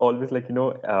 You always like,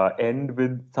 end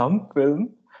with some film,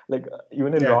 like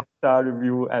even in yeah. Rockstar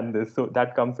review and this. So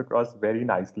that comes across very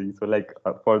nicely. So like,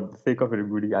 for the sake of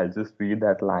everybody, I'll just read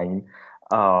that line.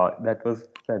 That was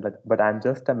said that, but I'm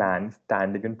just a man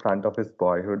standing in front of his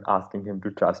boyhood, asking him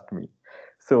to trust me.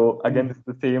 So again, Mm. it's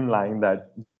the same line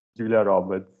that Julia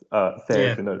Roberts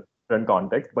says in a Yeah, different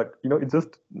context, but it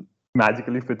just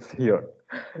magically fits here.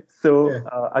 So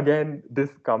yeah. again, this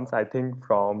comes, I think,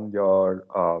 from your,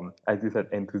 as you said,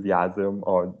 enthusiasm,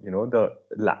 or the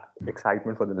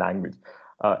excitement for the language.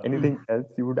 Mm. Anything else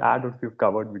you would add, or if you've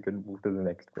covered, we can move to the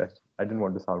next question. I didn't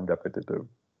want to sound repetitive.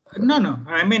 No, no.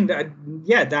 I mean,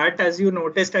 yeah, that as you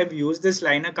noticed, I've used this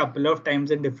line a couple of times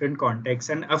in different contexts.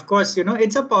 And of course,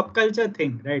 it's a pop culture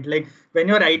thing, right? Like when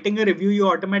you're writing a review, you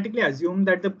automatically assume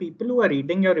that the people who are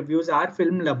reading your reviews are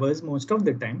film lovers most of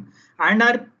the time, and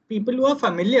are people who are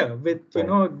familiar with,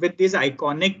 Right. with these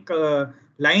iconic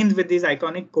lines, with these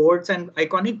iconic quotes and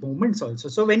iconic moments also.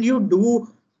 So when you do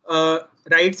uh,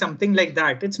 write something like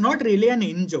that, it's not really an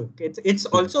in joke. It's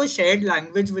Mm. also a shared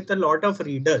language with a lot of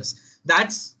readers.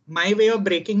 That's my way of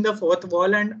breaking the fourth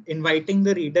wall and inviting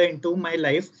the reader into my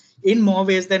life in more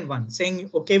ways than one,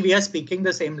 saying, okay, we are speaking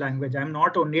the same language. I'm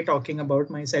not only talking about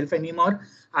myself anymore.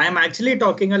 I am actually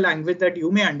talking a language that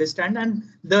you may understand, and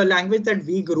the language that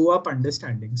we grew up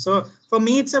understanding. So for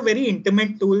me, it's a very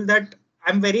intimate tool that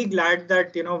I'm very glad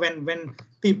that, when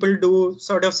people do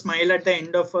sort of smile at the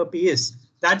end of a piece,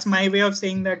 that's my way of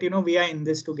saying that, we are in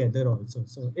this together also.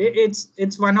 So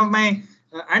it's one of my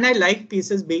and I like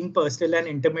pieces being personal and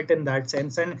intimate in that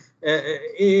sense. And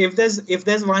if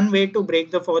there's one way to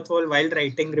break the fourth wall while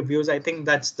writing reviews, I think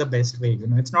that's the best way.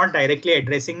 It's not directly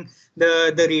addressing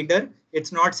the reader.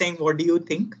 It's not saying what do you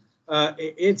think.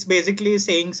 It's basically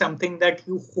saying something that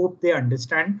you hope they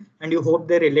understand and you hope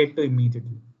they relate to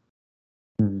immediately.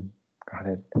 Mm. Got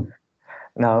it.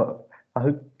 Now,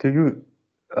 do you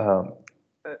um,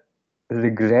 uh,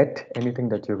 regret anything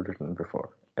that you've written before,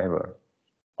 ever?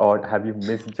 Or have you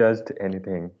misjudged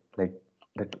anything, like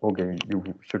that, okay, you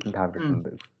shouldn't have written Hmm.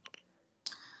 this?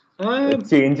 Uh,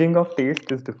 Changing of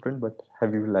taste is different, but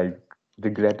have you like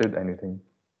regretted anything?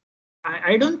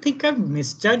 I don't think I've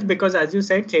misjudged because, as you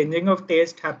said, changing of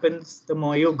taste happens the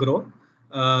more you grow.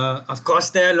 Of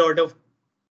course, there are a lot of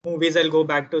movies I'll go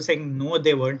back to saying, no,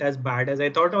 they weren't as bad as I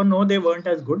thought, or no, they weren't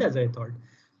as good as I thought.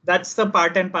 That's the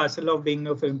part and parcel of being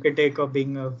a film critic or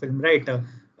being a film writer.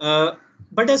 Uh,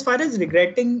 but as far as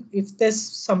regretting, if there's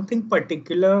something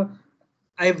particular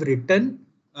I've written,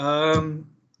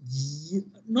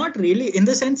 not really. In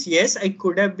the sense, yes, I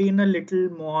could have been a little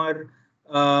more.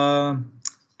 Uh,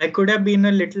 I could have been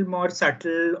a little more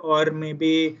subtle, or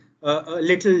maybe a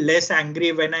little less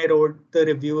angry when I wrote the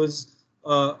reviews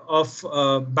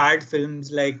of bad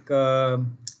films like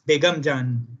Begum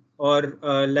Jan or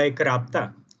like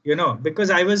Rabta. Because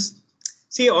I was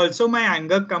see, also my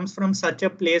anger comes from such a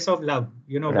place of love.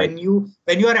 Right. When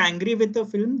you are angry with a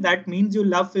film, that means you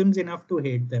love films enough to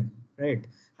hate them, right?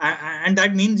 And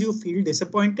that means you feel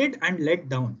disappointed and let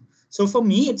down. So for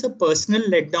me, it's a personal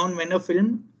letdown when a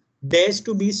film dares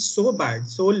to be so bad,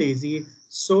 so lazy,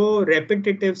 so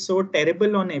repetitive, so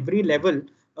terrible on every level.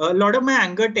 A lot of my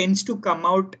anger tends to come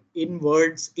out in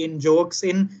words, in jokes,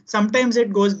 in sometimes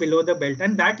it goes below the belt.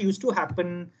 And that used to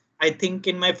happen, I think,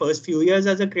 in my first few years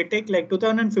as a critic, like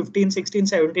 2015, 16,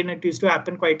 17, it used to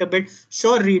happen quite a bit.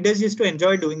 Sure, readers used to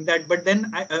enjoy doing that, but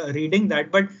then reading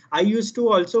that. But I used to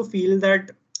also feel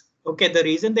that, okay, the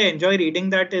reason they enjoy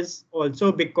reading that is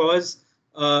also because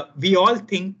we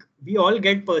all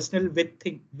get personal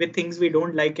with things we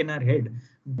don't like in our head,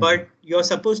 Mhm. but you're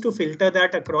supposed to filter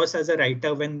that across as a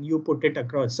writer when you put it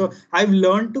across. So I've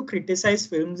learned to criticize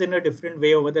films in a different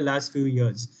way over the last few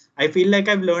years. I feel like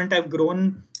I've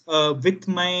grown with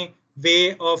my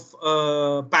way of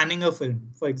panning a film.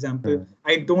 For example, Mhm.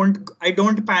 I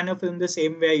don't pan a film the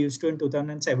same way I used to in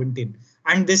 2017.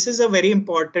 And this is a very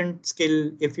important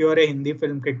skill if you are a Hindi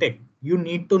film critic. You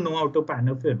need to know how to pan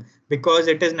a film because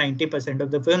it is 90%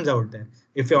 of the films out there.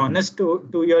 If you're honest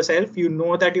to yourself, you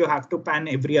know that you have to pan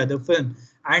every other film.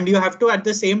 And you have to, at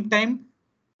the same time,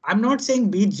 I'm not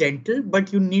saying be gentle,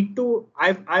 but you need to.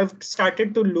 I've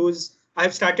started to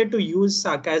use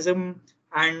sarcasm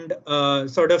and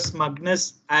sort of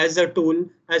smugness as a tool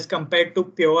as compared to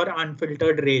pure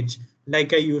unfiltered rage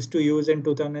like I used to use in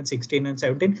 2016 and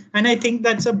 17. And I think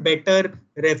that's a better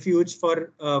refuge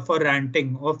for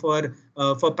ranting or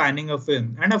for panning a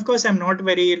film. And of course, I'm not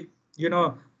very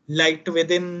liked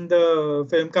within the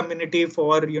film community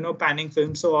for panning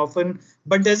films so often,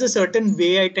 but there's a certain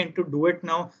way I tend to do it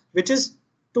now, which is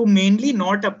to mainly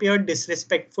not appear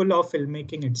disrespectful of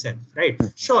filmmaking itself, right?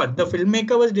 Sure, the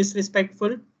filmmaker was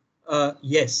disrespectful.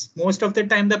 Yes. Most of the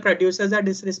time, the producers are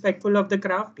disrespectful of the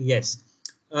craft. Yes.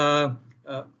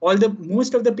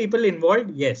 Most of the people involved.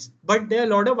 Yes. But there are a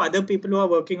lot of other people who are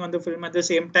working on the film at the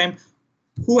same time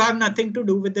who have nothing to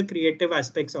do with the creative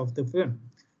aspects of the film.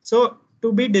 So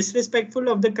to be disrespectful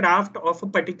of the craft of a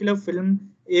particular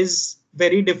film is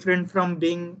very different from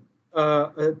being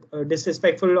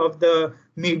disrespectful of the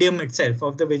medium itself,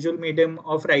 of the visual medium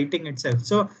of writing itself.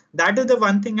 So that is the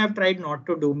one thing I've tried not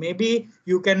to do. Maybe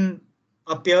you can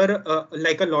appear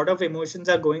like a lot of emotions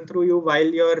are going through you while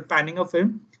you're panning a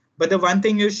film. But the one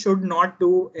thing you should not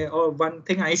do, or one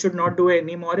thing I should not do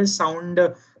anymore, is sound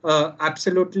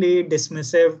absolutely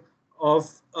dismissive of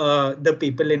the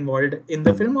people involved in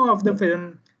the film or of the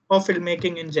film or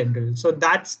filmmaking in general. So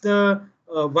that's the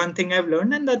one thing I've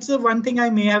learned, and that's the one thing I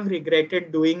may have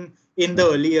regretted doing in the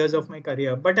early years of my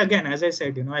career. But again, as I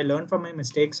said, I learned from my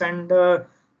mistakes, and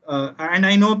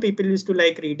I know people used to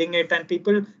like reading it, and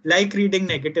people like reading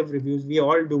negative reviews. We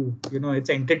all do. It's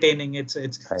entertaining. It's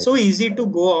right. So easy to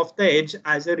go off the edge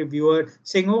as a reviewer,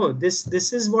 saying, "Oh,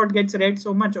 this is what gets read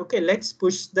so much. Okay, let's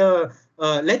push the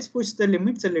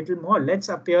limits a little more. Let's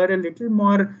appear a little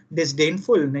more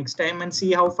disdainful next time and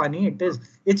see how funny it is."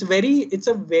 It's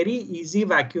a very easy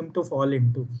vacuum to fall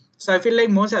into. So I feel like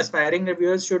most aspiring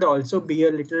reviewers should also be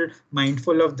a little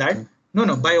mindful of that.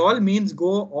 No, by all means,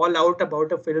 go all out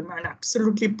about a film and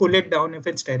absolutely pull it down if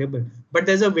it's terrible. But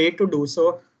there's a way to do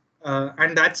so.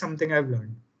 And that's something I've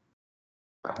learned.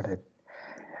 Got it.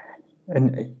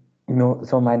 And,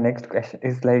 so my next question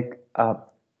is like,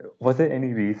 was there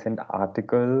any recent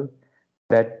article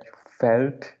that you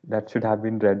felt that should have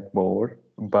been read more,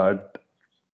 but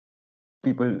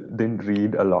people didn't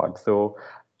read a lot? So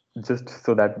just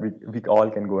so that we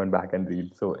all can go and back and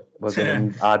read. So was there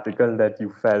any article that you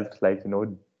felt like,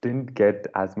 didn't get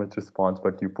as much response,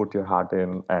 but you put your heart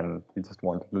in and you just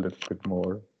wanted a little bit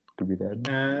more to be read?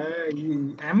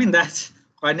 I mean, that's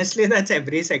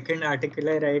every second article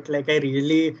I write. Like, I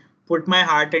really put my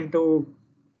heart into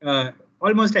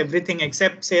almost everything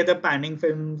except, say, the panning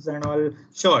films and all.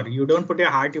 Sure, you don't put your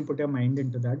heart, you put your mind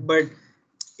into that. But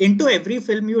into every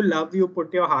film you love, you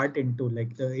put your heart into,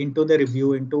 like into the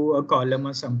review, into a column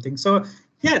or something. So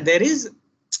yeah, there is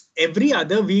every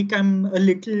other week I'm a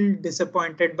little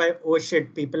disappointed by, oh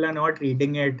shit, people are not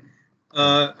reading it.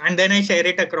 And then I share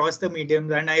it across the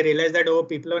mediums and I realize that, oh,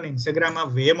 people on Instagram are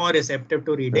way more receptive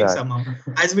to reading somehow,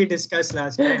 as we discussed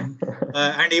last time.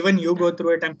 And even you go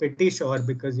through it, I'm pretty sure,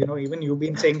 because, even you've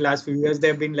been saying last few years,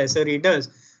 there have been lesser readers.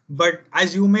 But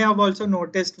as you may have also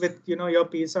noticed with, your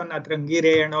piece on Atrangi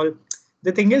Ray and all,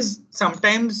 the thing is,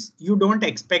 sometimes you don't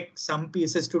expect some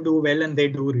pieces to do well and they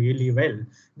do really well.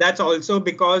 That's also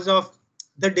because of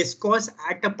the discourse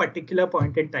at a particular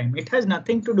point in time. It has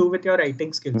nothing to do with your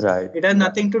writing skills. Right. It has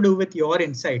nothing to do with your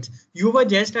insights. You were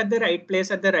just at the right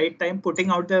place at the right time,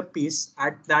 putting out the piece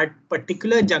at that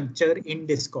particular juncture in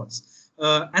discourse.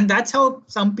 And that's how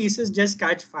some pieces just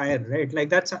catch fire, right? Like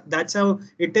that's how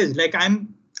it is. Like,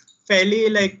 I'm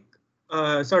fairly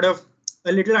sort of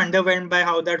a little underwhelmed by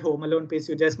how that Home Alone piece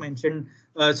you just mentioned,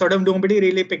 sort of nobody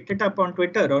really picked it up on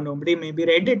Twitter, or nobody maybe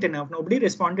read it enough, nobody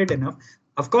responded enough.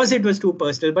 Of course, it was too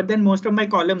personal, but then most of my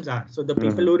columns are. So the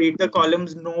people who read the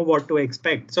columns know what to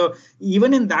expect. So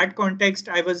even in that context,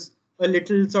 I was a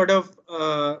little sort of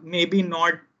maybe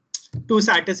not too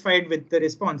satisfied with the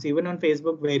response. Even on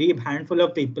Facebook, very handful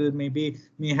of people maybe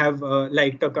may have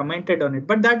liked or commented on it,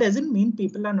 but that doesn't mean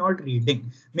people are not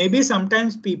reading. Maybe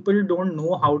sometimes people don't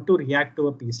know how to react to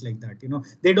a piece like that.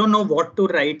 They don't know what to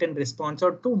write in response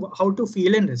or to how to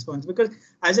feel in response, because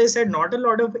as I said, not a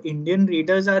lot of Indian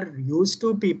readers are used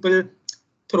to people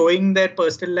throwing their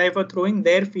personal life or throwing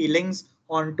their feelings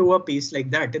onto a piece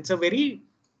like that. It's a very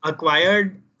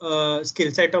acquired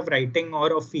skill set of writing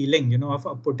or of feeling, of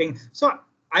putting. So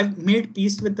I've made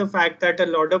peace with the fact that a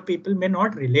lot of people may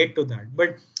not relate to that.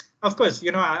 But of course,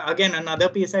 again, another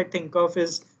piece I think of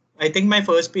is, I think my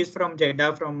first piece from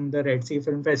Jeddah, from the Red Sea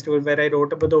Film Festival, where I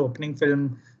wrote about the opening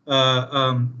film,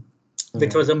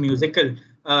 which was a musical.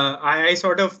 I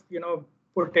sort of,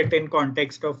 put it in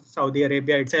context of Saudi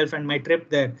Arabia itself and my trip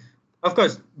there. Of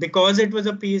course, because it was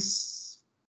a piece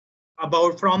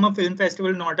about from a film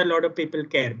festival, not a lot of people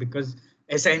care, because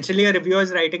essentially a reviewer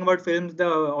is writing about films the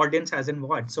audience hasn't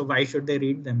watched, so why should they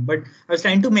read them? But I was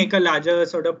trying to make a larger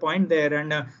sort of point there,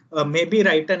 and maybe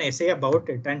write an essay about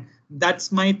it. And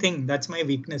that's my thing, that's my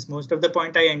weakness. Most of the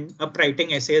point I end up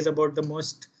writing essays about the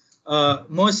most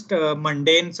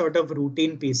mundane sort of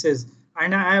routine pieces.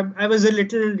 And I was a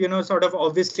little, sort of,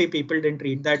 obviously people didn't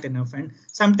read that enough. And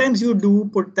sometimes you do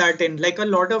put that in, like a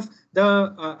lot of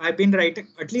I've been writing,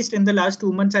 at least in the last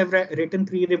 2 months, I've written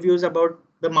 3 reviews about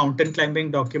the mountain climbing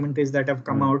documentaries that have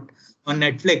come out on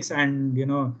Netflix and,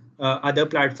 other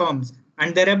platforms.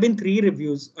 And there have been 3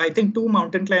 reviews, I think 2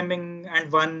 mountain climbing and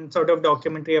 1 sort of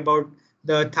documentary about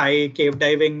the Thai cave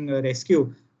diving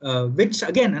rescue. Which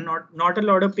again, not a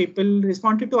lot of people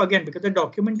responded to, again, because the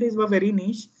documentaries were very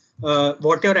niche.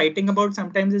 What you're writing about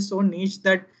sometimes is so niche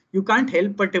that you can't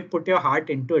help but to put your heart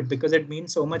into it because it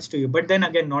means so much to you. But then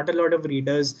again, not a lot of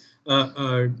readers,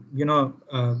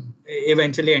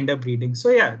 eventually end up reading. So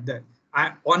yeah,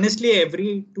 honestly,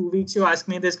 every 2 weeks you ask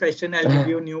me this question, I'll give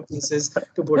you new pieces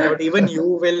to put out. Even you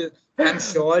will, I'm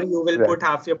sure you will put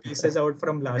half your pieces out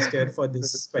from last year for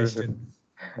this question.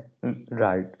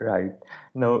 Right.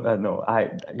 No,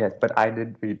 yes, but I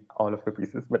did read all of the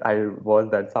pieces, but I was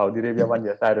that Saudi Arabia one,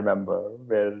 yes, I remember,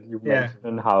 where you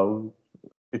mentioned how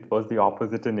it was the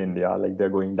opposite in India, like they're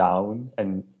going down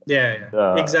and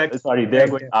exactly. sorry, they're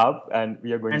going up and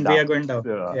we are going and down. we are going down.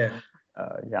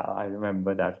 Yeah, I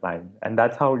remember that line, and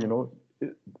that's how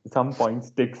some point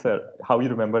sticks. How you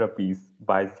remember a piece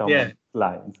by some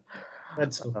lines.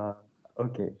 That's so.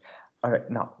 Okay. All right.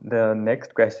 Now, the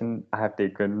next question I have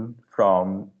taken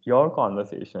from your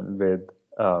conversation with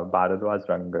Bharadwaj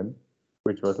Rangan,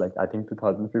 which was like, I think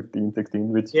 2015, 16,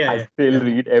 which I still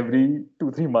read every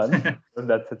 2-3 months.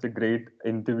 That's such a great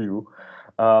interview.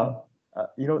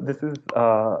 This is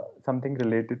something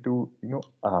related to,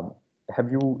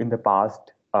 have you in the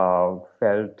past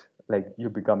felt like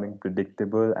you're becoming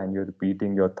predictable and you're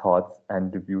repeating your thoughts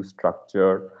and review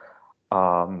structure?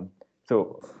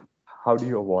 So how do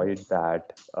you avoid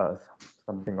that?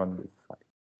 Something on this side.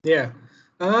 Yeah.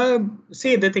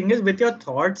 See, the thing is, with your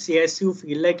thoughts, yes, you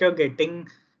feel like you're getting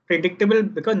predictable,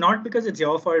 because not because it's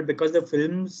your fault, because the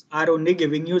films are only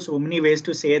giving you so many ways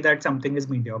to say that something is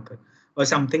mediocre or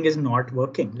something is not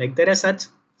working. Like, there are such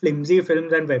flimsy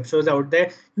films and web shows out there.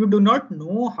 You do not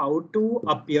know how to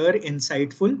appear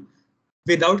insightful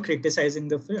without criticizing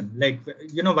the film, like,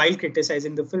 while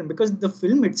criticizing the film, because the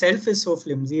film itself is so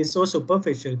flimsy, is so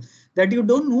superficial, that you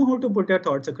don't know how to put your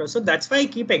thoughts across. So that's why I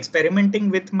keep experimenting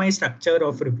with my structure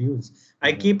of reviews.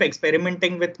 I keep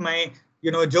experimenting with my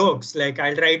jokes. Like,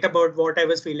 I'll write about what I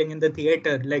was feeling in the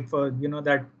theater, like for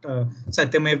that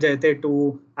Satyamev Jayate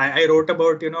 2. I wrote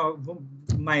about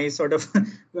my sort of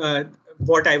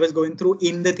what I was going through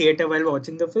in the theater while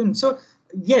watching the film. So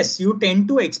yes, you tend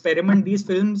to experiment. These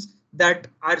films that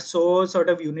are so sort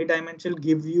of unidimensional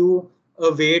give you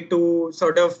a way to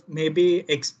sort of maybe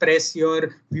express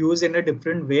your views in a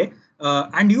different way,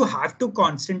 and you have to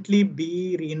constantly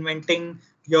be reinventing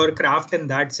your craft in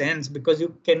that sense, because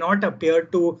you cannot appear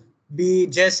to be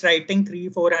just writing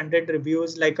 300-400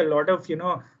 reviews like a lot of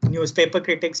newspaper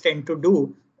critics tend to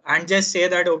do, and just say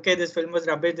that, okay, this film was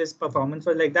rubbish, this performance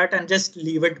was like that, and just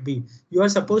leave it be. You are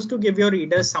supposed to give your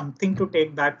readers something to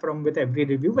take back from with every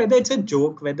review, whether it's a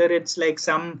joke, whether it's like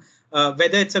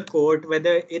whether it's a quote,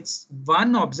 whether it's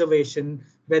one observation,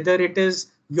 whether it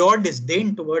is your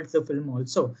disdain towards the film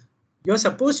also. You're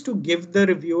supposed to give the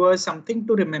reviewer something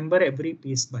to remember every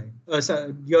piece by,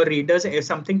 your readers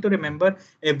something to remember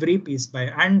every piece by.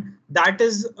 And that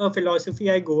is a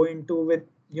philosophy I go into with,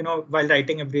 while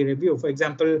writing every review. For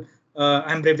example,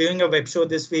 I'm reviewing a web show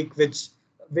this week, which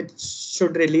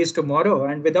should release tomorrow.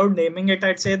 And without naming it,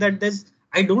 I'd say that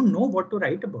I don't know what to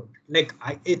write about. Like,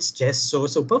 it's just so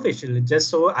superficial. It's just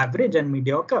so average and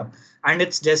mediocre. And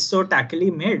it's just so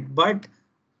tackily made.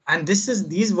 And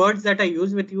these words that I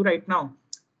use with you right now,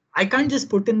 I can't just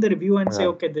put in the review and say,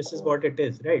 okay, this is what it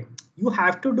is, right? You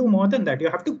have to do more than that. You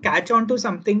have to catch on to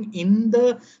something in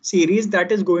the series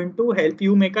that is going to help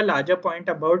you make a larger point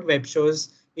about web shows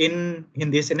in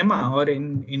Hindi cinema or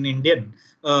in Indian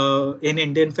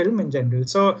film in general.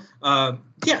 So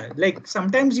like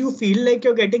sometimes you feel like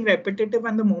you're getting repetitive,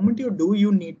 and the moment you do,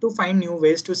 you need to find new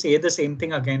ways to say the same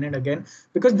thing again and again,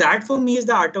 because that for me is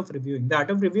the art of reviewing. The art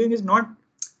of reviewing is not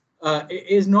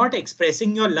is not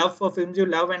expressing your love for films you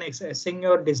love and expressing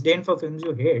your disdain for films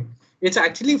you hate. It's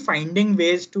actually finding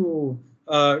ways to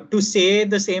say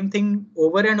the same thing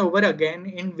over and over again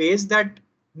in ways that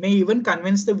may even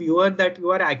convince the viewer that you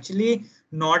are actually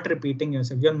not repeating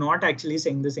yourself. You're not actually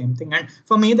saying the same thing. And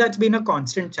for me, that's been a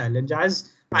constant challenge, as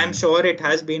I'm sure it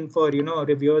has been for,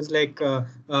 reviewers like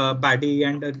Baddy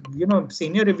and,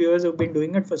 senior reviewers who've been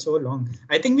doing it for so long.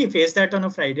 I think we face that on a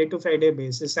Friday to Friday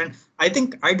basis. And I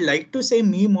think I'd like to say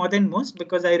me more than most,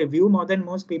 because I review more than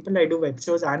most people. I do web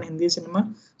shows and Hindi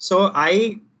cinema. So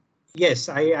yes,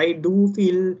 I do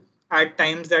feel at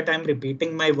times that I'm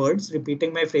repeating my words,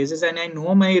 repeating my phrases, and I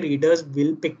know my readers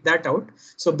will pick that out.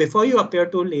 So before you appear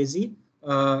too lazy,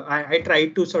 I try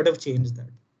to sort of change that.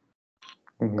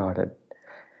 Got it.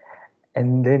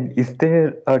 And then, is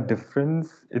there a difference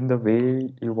in the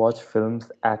way you watch films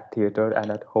at theater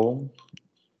and at home?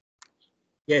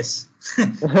 Yes,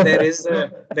 there is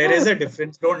a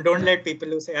difference. Don't let people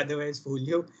who say otherwise fool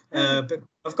you. But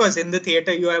of course, in the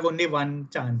theater you have only one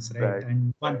chance, right? Right.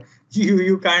 And one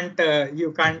you can't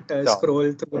Stop.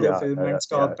 scroll through the film and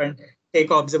stop and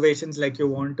take observations like you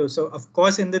want to. So of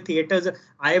course, in the theaters,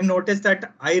 I have noticed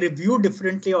that I review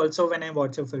differently also when I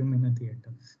watch a film in a theater.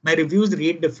 My reviews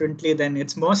read differently. Then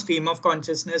it's more stream of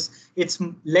consciousness. It's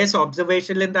less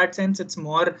observational in that sense. It's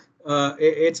more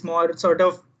sort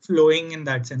of flowing in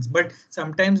that sense. But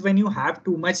sometimes when you have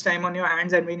too much time on your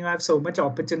hands and when you have so much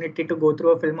opportunity to go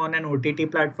through a film on an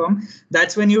OTT platform,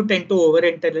 that's when you tend to over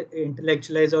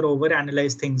intellectualize or over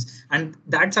analyze things. And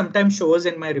that sometimes shows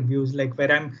in my reviews, like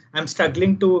where I'm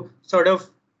struggling to sort of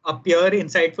appear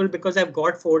insightful because I've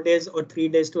got 4 days or 3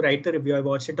 days to write the review. I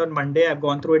watched it on Monday. I've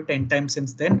gone through it 10 times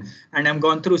since then, and I've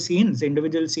gone through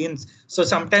individual scenes. So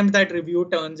sometimes that review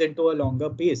turns into a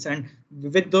longer piece. And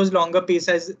with those longer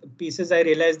pieces, I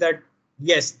realized that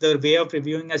yes, the way of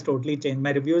reviewing has totally changed.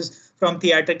 My reviews from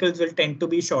theatricals will tend to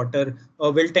be shorter,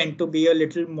 or will tend to be a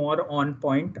little more on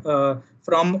point.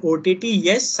 From OTT,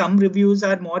 yes, some reviews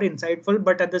are more insightful,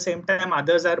 but at the same time,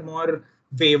 others are more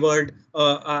wavered,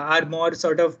 are more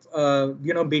sort of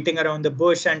beating around the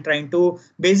bush and trying to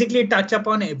basically touch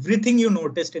upon everything you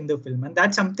noticed in the film. And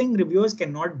that's something reviewers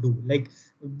cannot do. Like,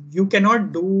 you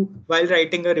cannot do while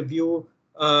writing a review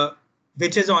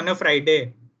which is on a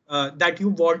Friday, that you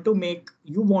want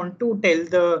to tell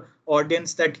the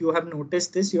audience that you have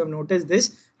noticed this,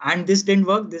 and this didn't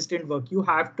work. You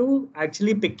have to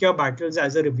actually pick your battles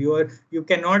as a reviewer. You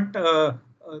cannot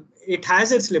it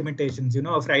has its limitations.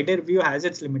 A Friday review has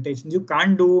its limitations. You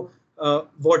can't do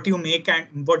what you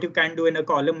can do in a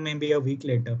column maybe a week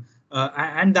later.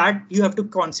 And that you have to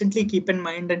constantly keep in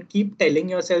mind and keep telling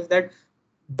yourself that,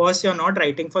 boss, you're not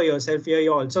writing for yourself here.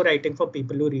 You're also writing for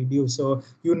people who read you. So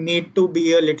you need to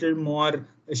be a little more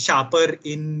sharper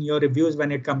in your reviews when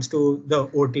it comes to the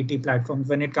OTT platforms,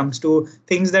 when it comes to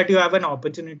things that you have an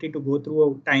opportunity to go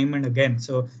through time and again.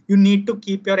 So you need to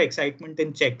keep your excitement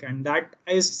in check. And that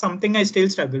is something I still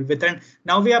struggle with. And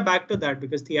now we are back to that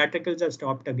because theatricals have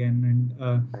stopped again.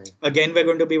 And again, we're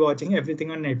going to be watching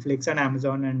everything on Netflix and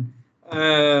Amazon and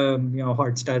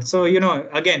Hotstar. So,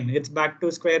 again, it's back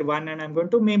to square one, and I'm going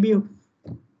to maybe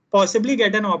possibly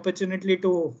get an opportunity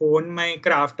to hone my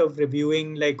craft of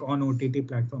reviewing like on OTT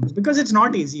platforms, because it's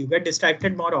not easy. You get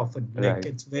distracted more often. Like,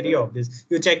 it's very obvious.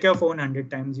 You check your phone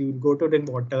 100 times. You'll go to drink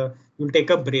water. You'll take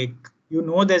a break.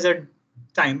 There's a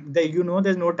time. There's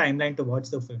no timeline to watch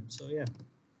the film. So yeah.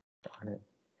 Got it.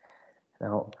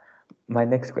 Now, my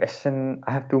next question.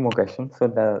 I have two more questions. So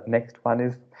the next one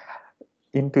is,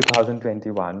 in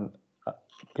 2021,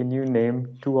 can you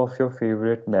name two of your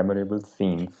favorite memorable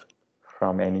scenes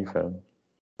from any film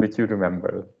which you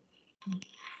remember?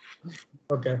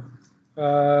 Okay.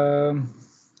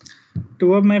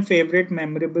 Two of my favorite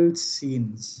memorable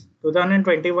scenes.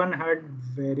 2021 had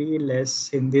very less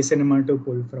Hindi cinema to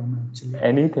pull from, actually.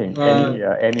 Anything,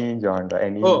 any genre,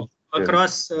 any. Oh,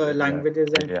 across languages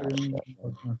and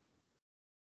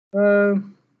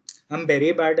film. I'm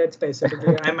very bad at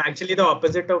specifically. I'm actually the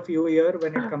opposite of you here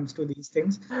when it comes to these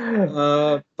things.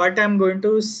 But I'm going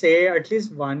to say at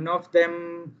least one of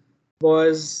them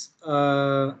was,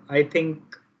 I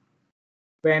think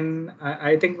when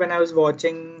I was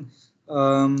watching,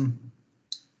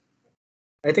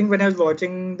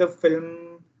 the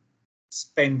film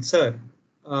Spencer,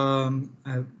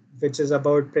 which is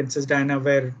about Princess Diana,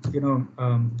 where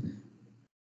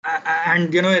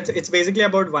and it's basically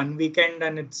about one weekend,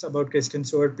 and it's about Kristen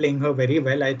Stewart playing her very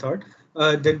well. I thought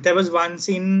there was one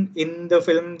scene in the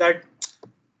film that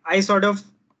I sort of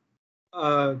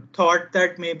thought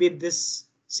that maybe this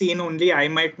scene only I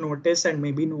might notice, and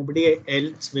maybe nobody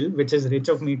else will, which is rich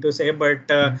of me to say.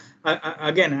 But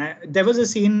again, there was a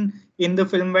scene in the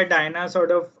film where Diana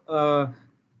sort of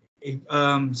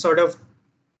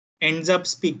ends up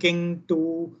speaking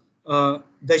to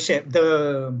the chef,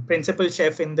 the principal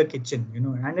chef in the kitchen,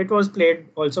 and it was played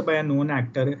also by a known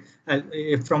actor,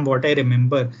 from what I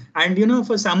remember. And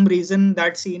for some reason,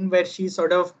 that scene where she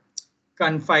sort of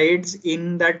confides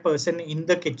in that person in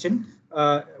the kitchen.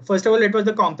 First of all, it was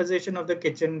the composition of the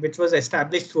kitchen, which was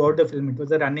established throughout the film. It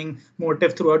was a running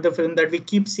motive throughout the film that we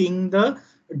keep seeing the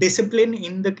discipline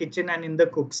in the kitchen and in the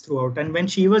cooks throughout. And when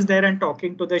she was there and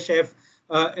talking to the chef,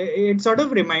 it sort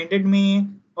of reminded me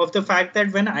of the fact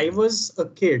that when I was a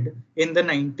kid in the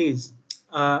 90s,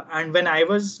 and when I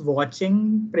was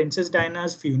watching Princess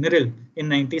Diana's funeral in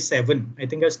 97, I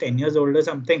think I was 10 years old or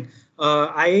something,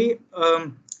 I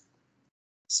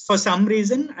for some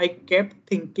reason, I kept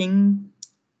thinking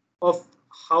of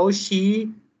how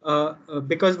she,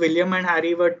 because William and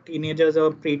Harry were teenagers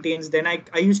or preteens, then I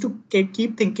used to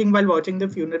keep thinking while watching the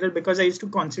funeral, because I used to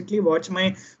constantly watch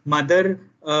my mother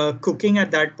cooking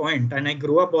at that point. And I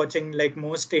grew up watching, like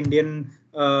most Indian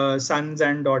sons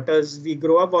and daughters, we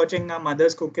grew up watching our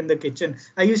mothers cook in the kitchen.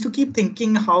 I used to keep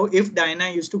thinking how if Diana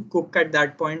used to cook at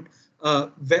that point,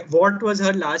 what was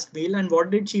her last meal and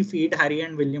what did she feed Harry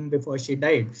and William before she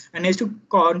died. And I used to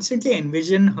constantly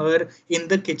envision her in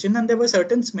the kitchen, and there were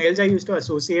certain smells I used to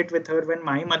associate with her when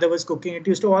my mother was cooking. It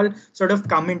used to all sort of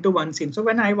come into one scene. So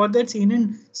when I watched that scene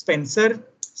in Spencer,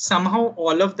 somehow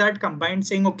all of that combined,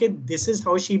 saying, okay, this is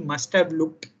how she must have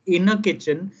looked in a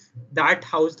kitchen that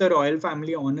housed the royal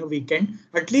family on a weekend.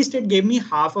 At least it gave me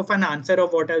half of an answer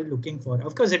of what I was looking for.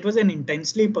 Of course, it was an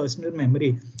intensely personal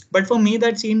memory, but for me,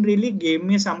 that scene really gave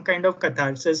me some kind of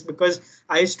catharsis, because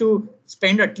I used to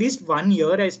spend at least 1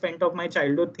 year I spent of my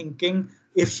childhood thinking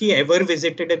if she ever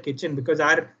visited a kitchen, because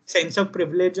our sense of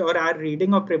privilege or our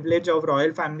reading of privilege of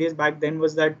royal families back then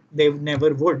was that they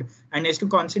never would. And I used to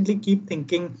constantly keep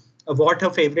thinking of what her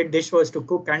favorite dish was to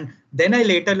cook. And then I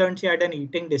later learned she had an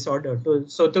eating disorder.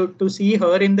 To see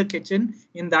her in the kitchen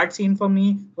in that scene for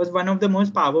me was one of the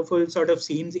most powerful sort of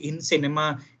scenes in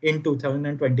cinema in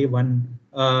 2021.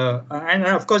 And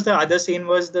of course, the other scene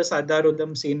was the Sardar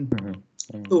Udham scene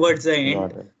towards the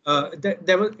end.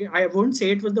 There was, I won't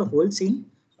say it was the whole scene.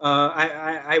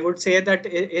 I would say that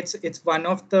it's one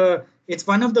of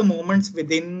the moments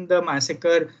within the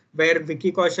massacre where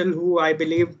Vicky Kaushal, who I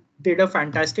believe did a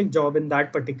fantastic job in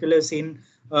that particular scene,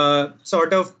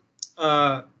 sort of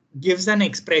gives an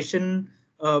expression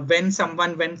when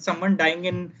someone dying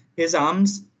in his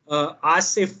arms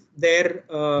asks if their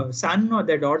son or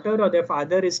their daughter or their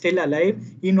father is still alive.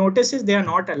 He notices they are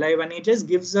not alive, and he just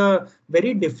gives a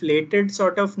very deflated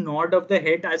sort of nod of the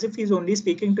head, as if he's only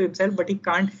speaking to himself, but he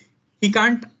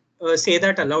can't say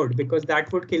that aloud, because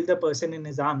that would kill the person in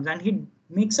his arms. And he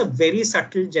makes a very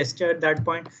subtle gesture at that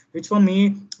point, which for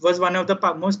me was one of the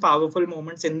most powerful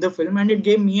moments in the film, and it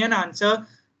gave me an answer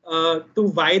to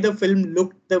why the film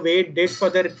looked the way it did for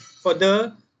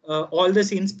the all the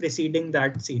scenes preceding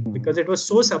that scene, because it was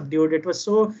so subdued, it was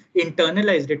so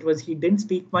internalized, he didn't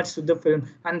speak much to the film,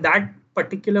 and that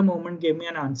particular moment gave me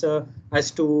an answer as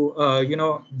to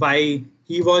why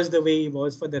he was the way he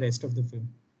was for the rest of the film.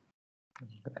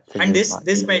 And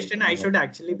this question I should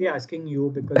actually be asking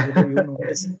you,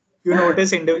 because you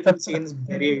notice individual scenes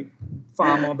very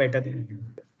far more better than you.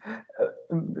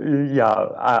 Yeah,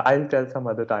 I'll tell some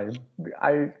other time.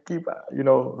 I keep,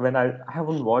 when I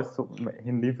haven't watched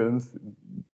Hindi films,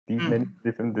 these many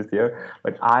films this year,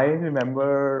 but I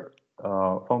remember,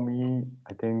 for me,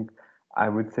 I think I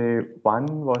would say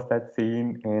one was that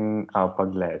scene in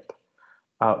Paglet,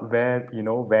 where,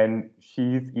 when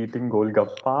she's eating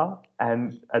Golgappa,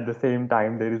 and at the same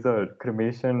time there is a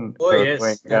cremation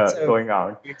going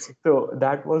out. So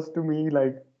that was, to me,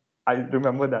 like, I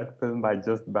remember that film by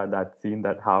that scene,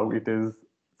 that how it is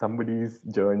somebody's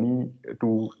journey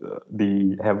to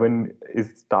the heaven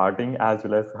is starting, as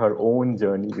well as her own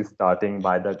journey is starting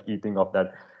by that eating of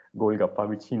that Golgappa,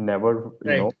 which he never,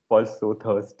 was so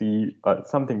thirsty.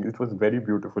 Something, it was very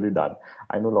beautifully done.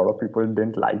 I know a lot of people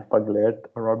didn't like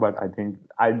Paglet or not, but I think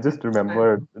I just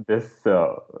remember this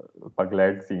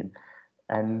Paglet scene.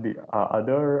 And the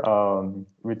other,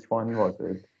 which one was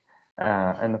it?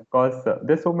 And of course,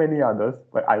 there's so many others,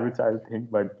 but which I'll think.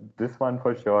 But this one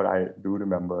for sure, I do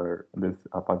remember this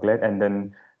Paglet, and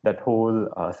then that whole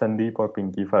Sandeep or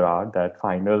Pinky Farad, that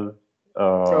final,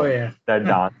 that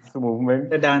dance movement.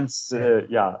 The dance.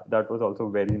 Yeah, that was also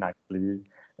very nicely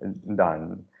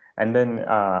done. And then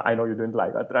I know you didn't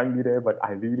like Atrangire, but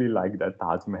I really liked that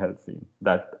Taj Mahal scene.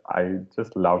 That I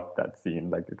just loved that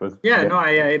scene. Like, it was. Yeah, no,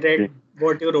 I read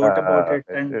what you wrote about it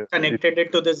and it, connected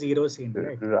it to the Zero scene,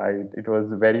 right? right. It was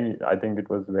very, I think it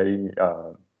was very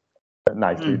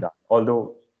nicely Mm. done.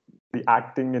 Although the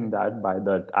acting in that by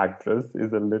that actress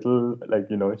is a little like,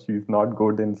 she's not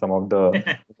good in some of the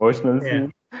emotional Yeah.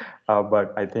 scenes.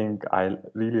 But I think I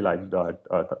really liked that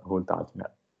the whole Taj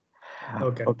Mahal.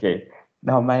 Okay. Okay.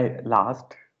 Now, my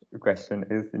last question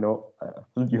is,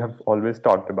 you have always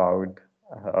talked about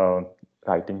uh,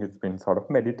 writing has been sort of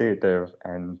meditative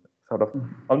and sort of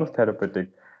almost therapeutic.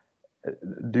 Uh,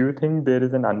 Do you think there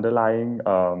is an underlying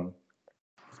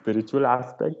spiritual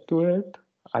aspect to it?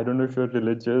 I don't know if you're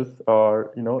religious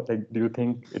or, like, do you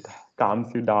think it calms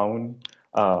you down?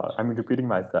 I'm repeating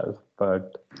myself,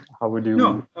 but how would you?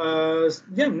 No,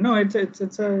 yeah, no, it's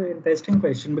a interesting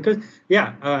question because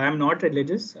yeah, I'm not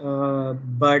religious,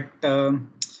 but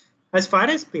as far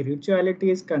as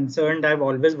spirituality is concerned, I've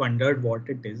always wondered what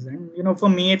it is, and for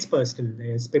me, it's personal.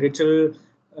 A spiritual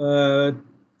uh,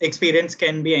 experience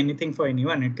can be anything for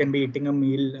anyone. It can be eating a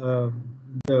meal,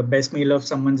 the best meal of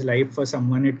someone's life for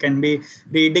someone. It can be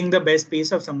reading the best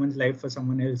piece of someone's life for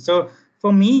someone else. So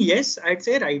for me, yes, I'd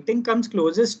say writing comes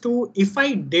closest to if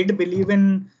I did believe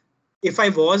in if I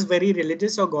was very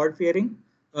religious or God fearing,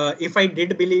 if I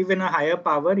did believe in a higher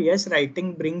power, yes,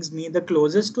 writing brings me the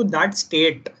closest to that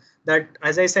state. That,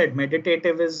 as I said,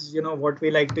 meditative is what we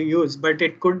like to use, but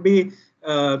it could be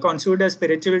considered as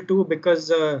spiritual too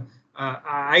because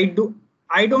I do.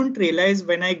 I don't realize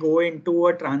when I go into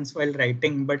a trance while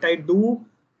writing, but I do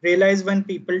realize when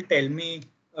people tell me.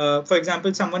 For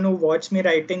example, someone who watched me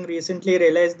writing recently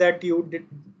realized that you did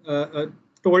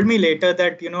told me later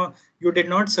that you did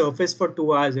not surface for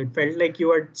 2 hours. It felt like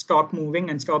you had stopped moving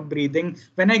and stopped breathing.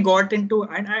 When I got into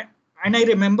and I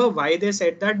remember why they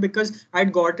said that because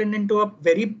I'd gotten into a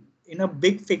very in a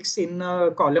big fix in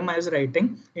a column I was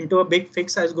writing into a big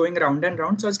fix. I was going round and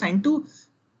round. So I was trying to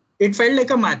it felt like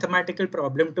a mathematical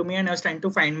problem to me and I was trying to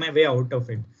find my way out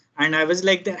of it, and I was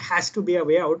like there has to be a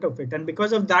way out of it, and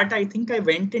because of that I think I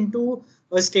went into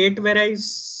a state where I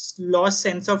lost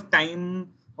sense of time,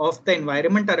 of the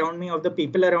environment around me, of the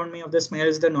people around me, of the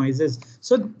smells, the noises.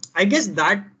 So I guess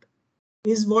that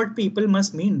is what people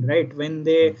must mean, right? When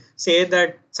they say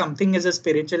that something is a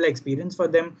spiritual experience for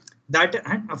them. That,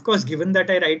 and of course, given that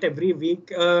I write every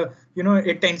week,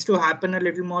 it tends to happen a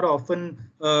little more often,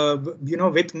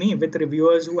 with me, with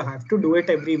reviewers who have to do it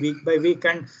every week by week.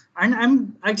 And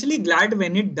I'm actually glad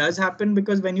when it does happen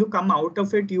because when you come out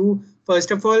of it, you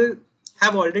first of all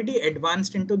have already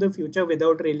advanced into the future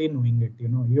without really knowing it.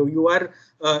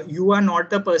 You are not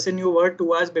the person you were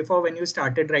 2 hours before when you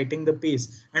started writing the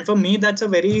piece, and for me that's a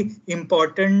very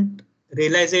important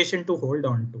realization to hold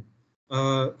on to.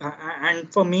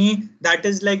 And for me that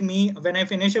is like me when I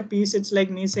finish a piece, it's like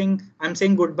me saying I'm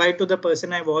saying goodbye to the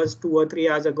person I was 2 or 3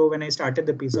 hours ago when I started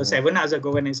the piece, or 7 hours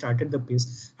ago when I started the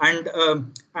piece. And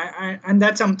and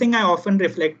that's something I often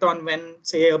reflect on when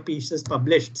say a piece is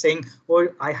published, saying, oh,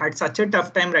 I had such a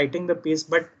tough time writing the piece,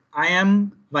 but I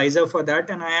am wiser for that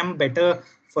and I am better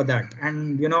for that,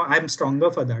 and I'm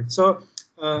stronger for that. So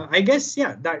I guess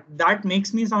yeah, that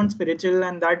makes me sound spiritual,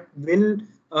 and that will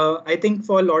I think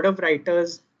for a lot of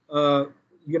writers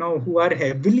who are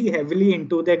heavily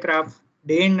into their craft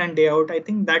day in and day out, I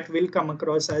think that will come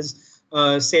across as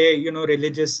say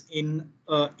religious in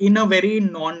a very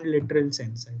non-literal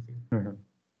sense, I feel. Mhm.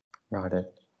 Got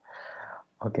it.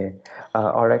 Okay.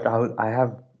 All right, Rahul. I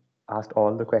have asked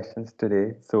all the questions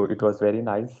today, so it was very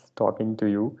nice talking to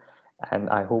you, and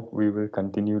I hope we will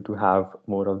continue to have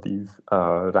more of these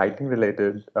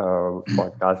writing-related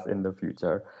podcasts in the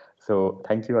future. So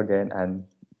thank you again, and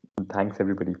thanks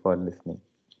everybody for listening.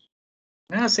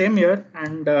 Yeah, same here.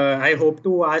 And I hope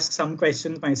to ask some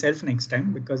questions myself next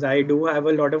time because I do have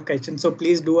a lot of questions. So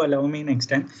please do allow me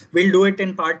next time. We'll do it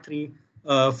in part three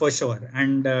for sure.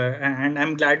 And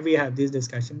I'm glad we have these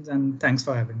discussions. And thanks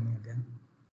for having me again.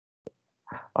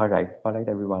 All right,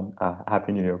 everyone.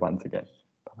 Happy New Year once again.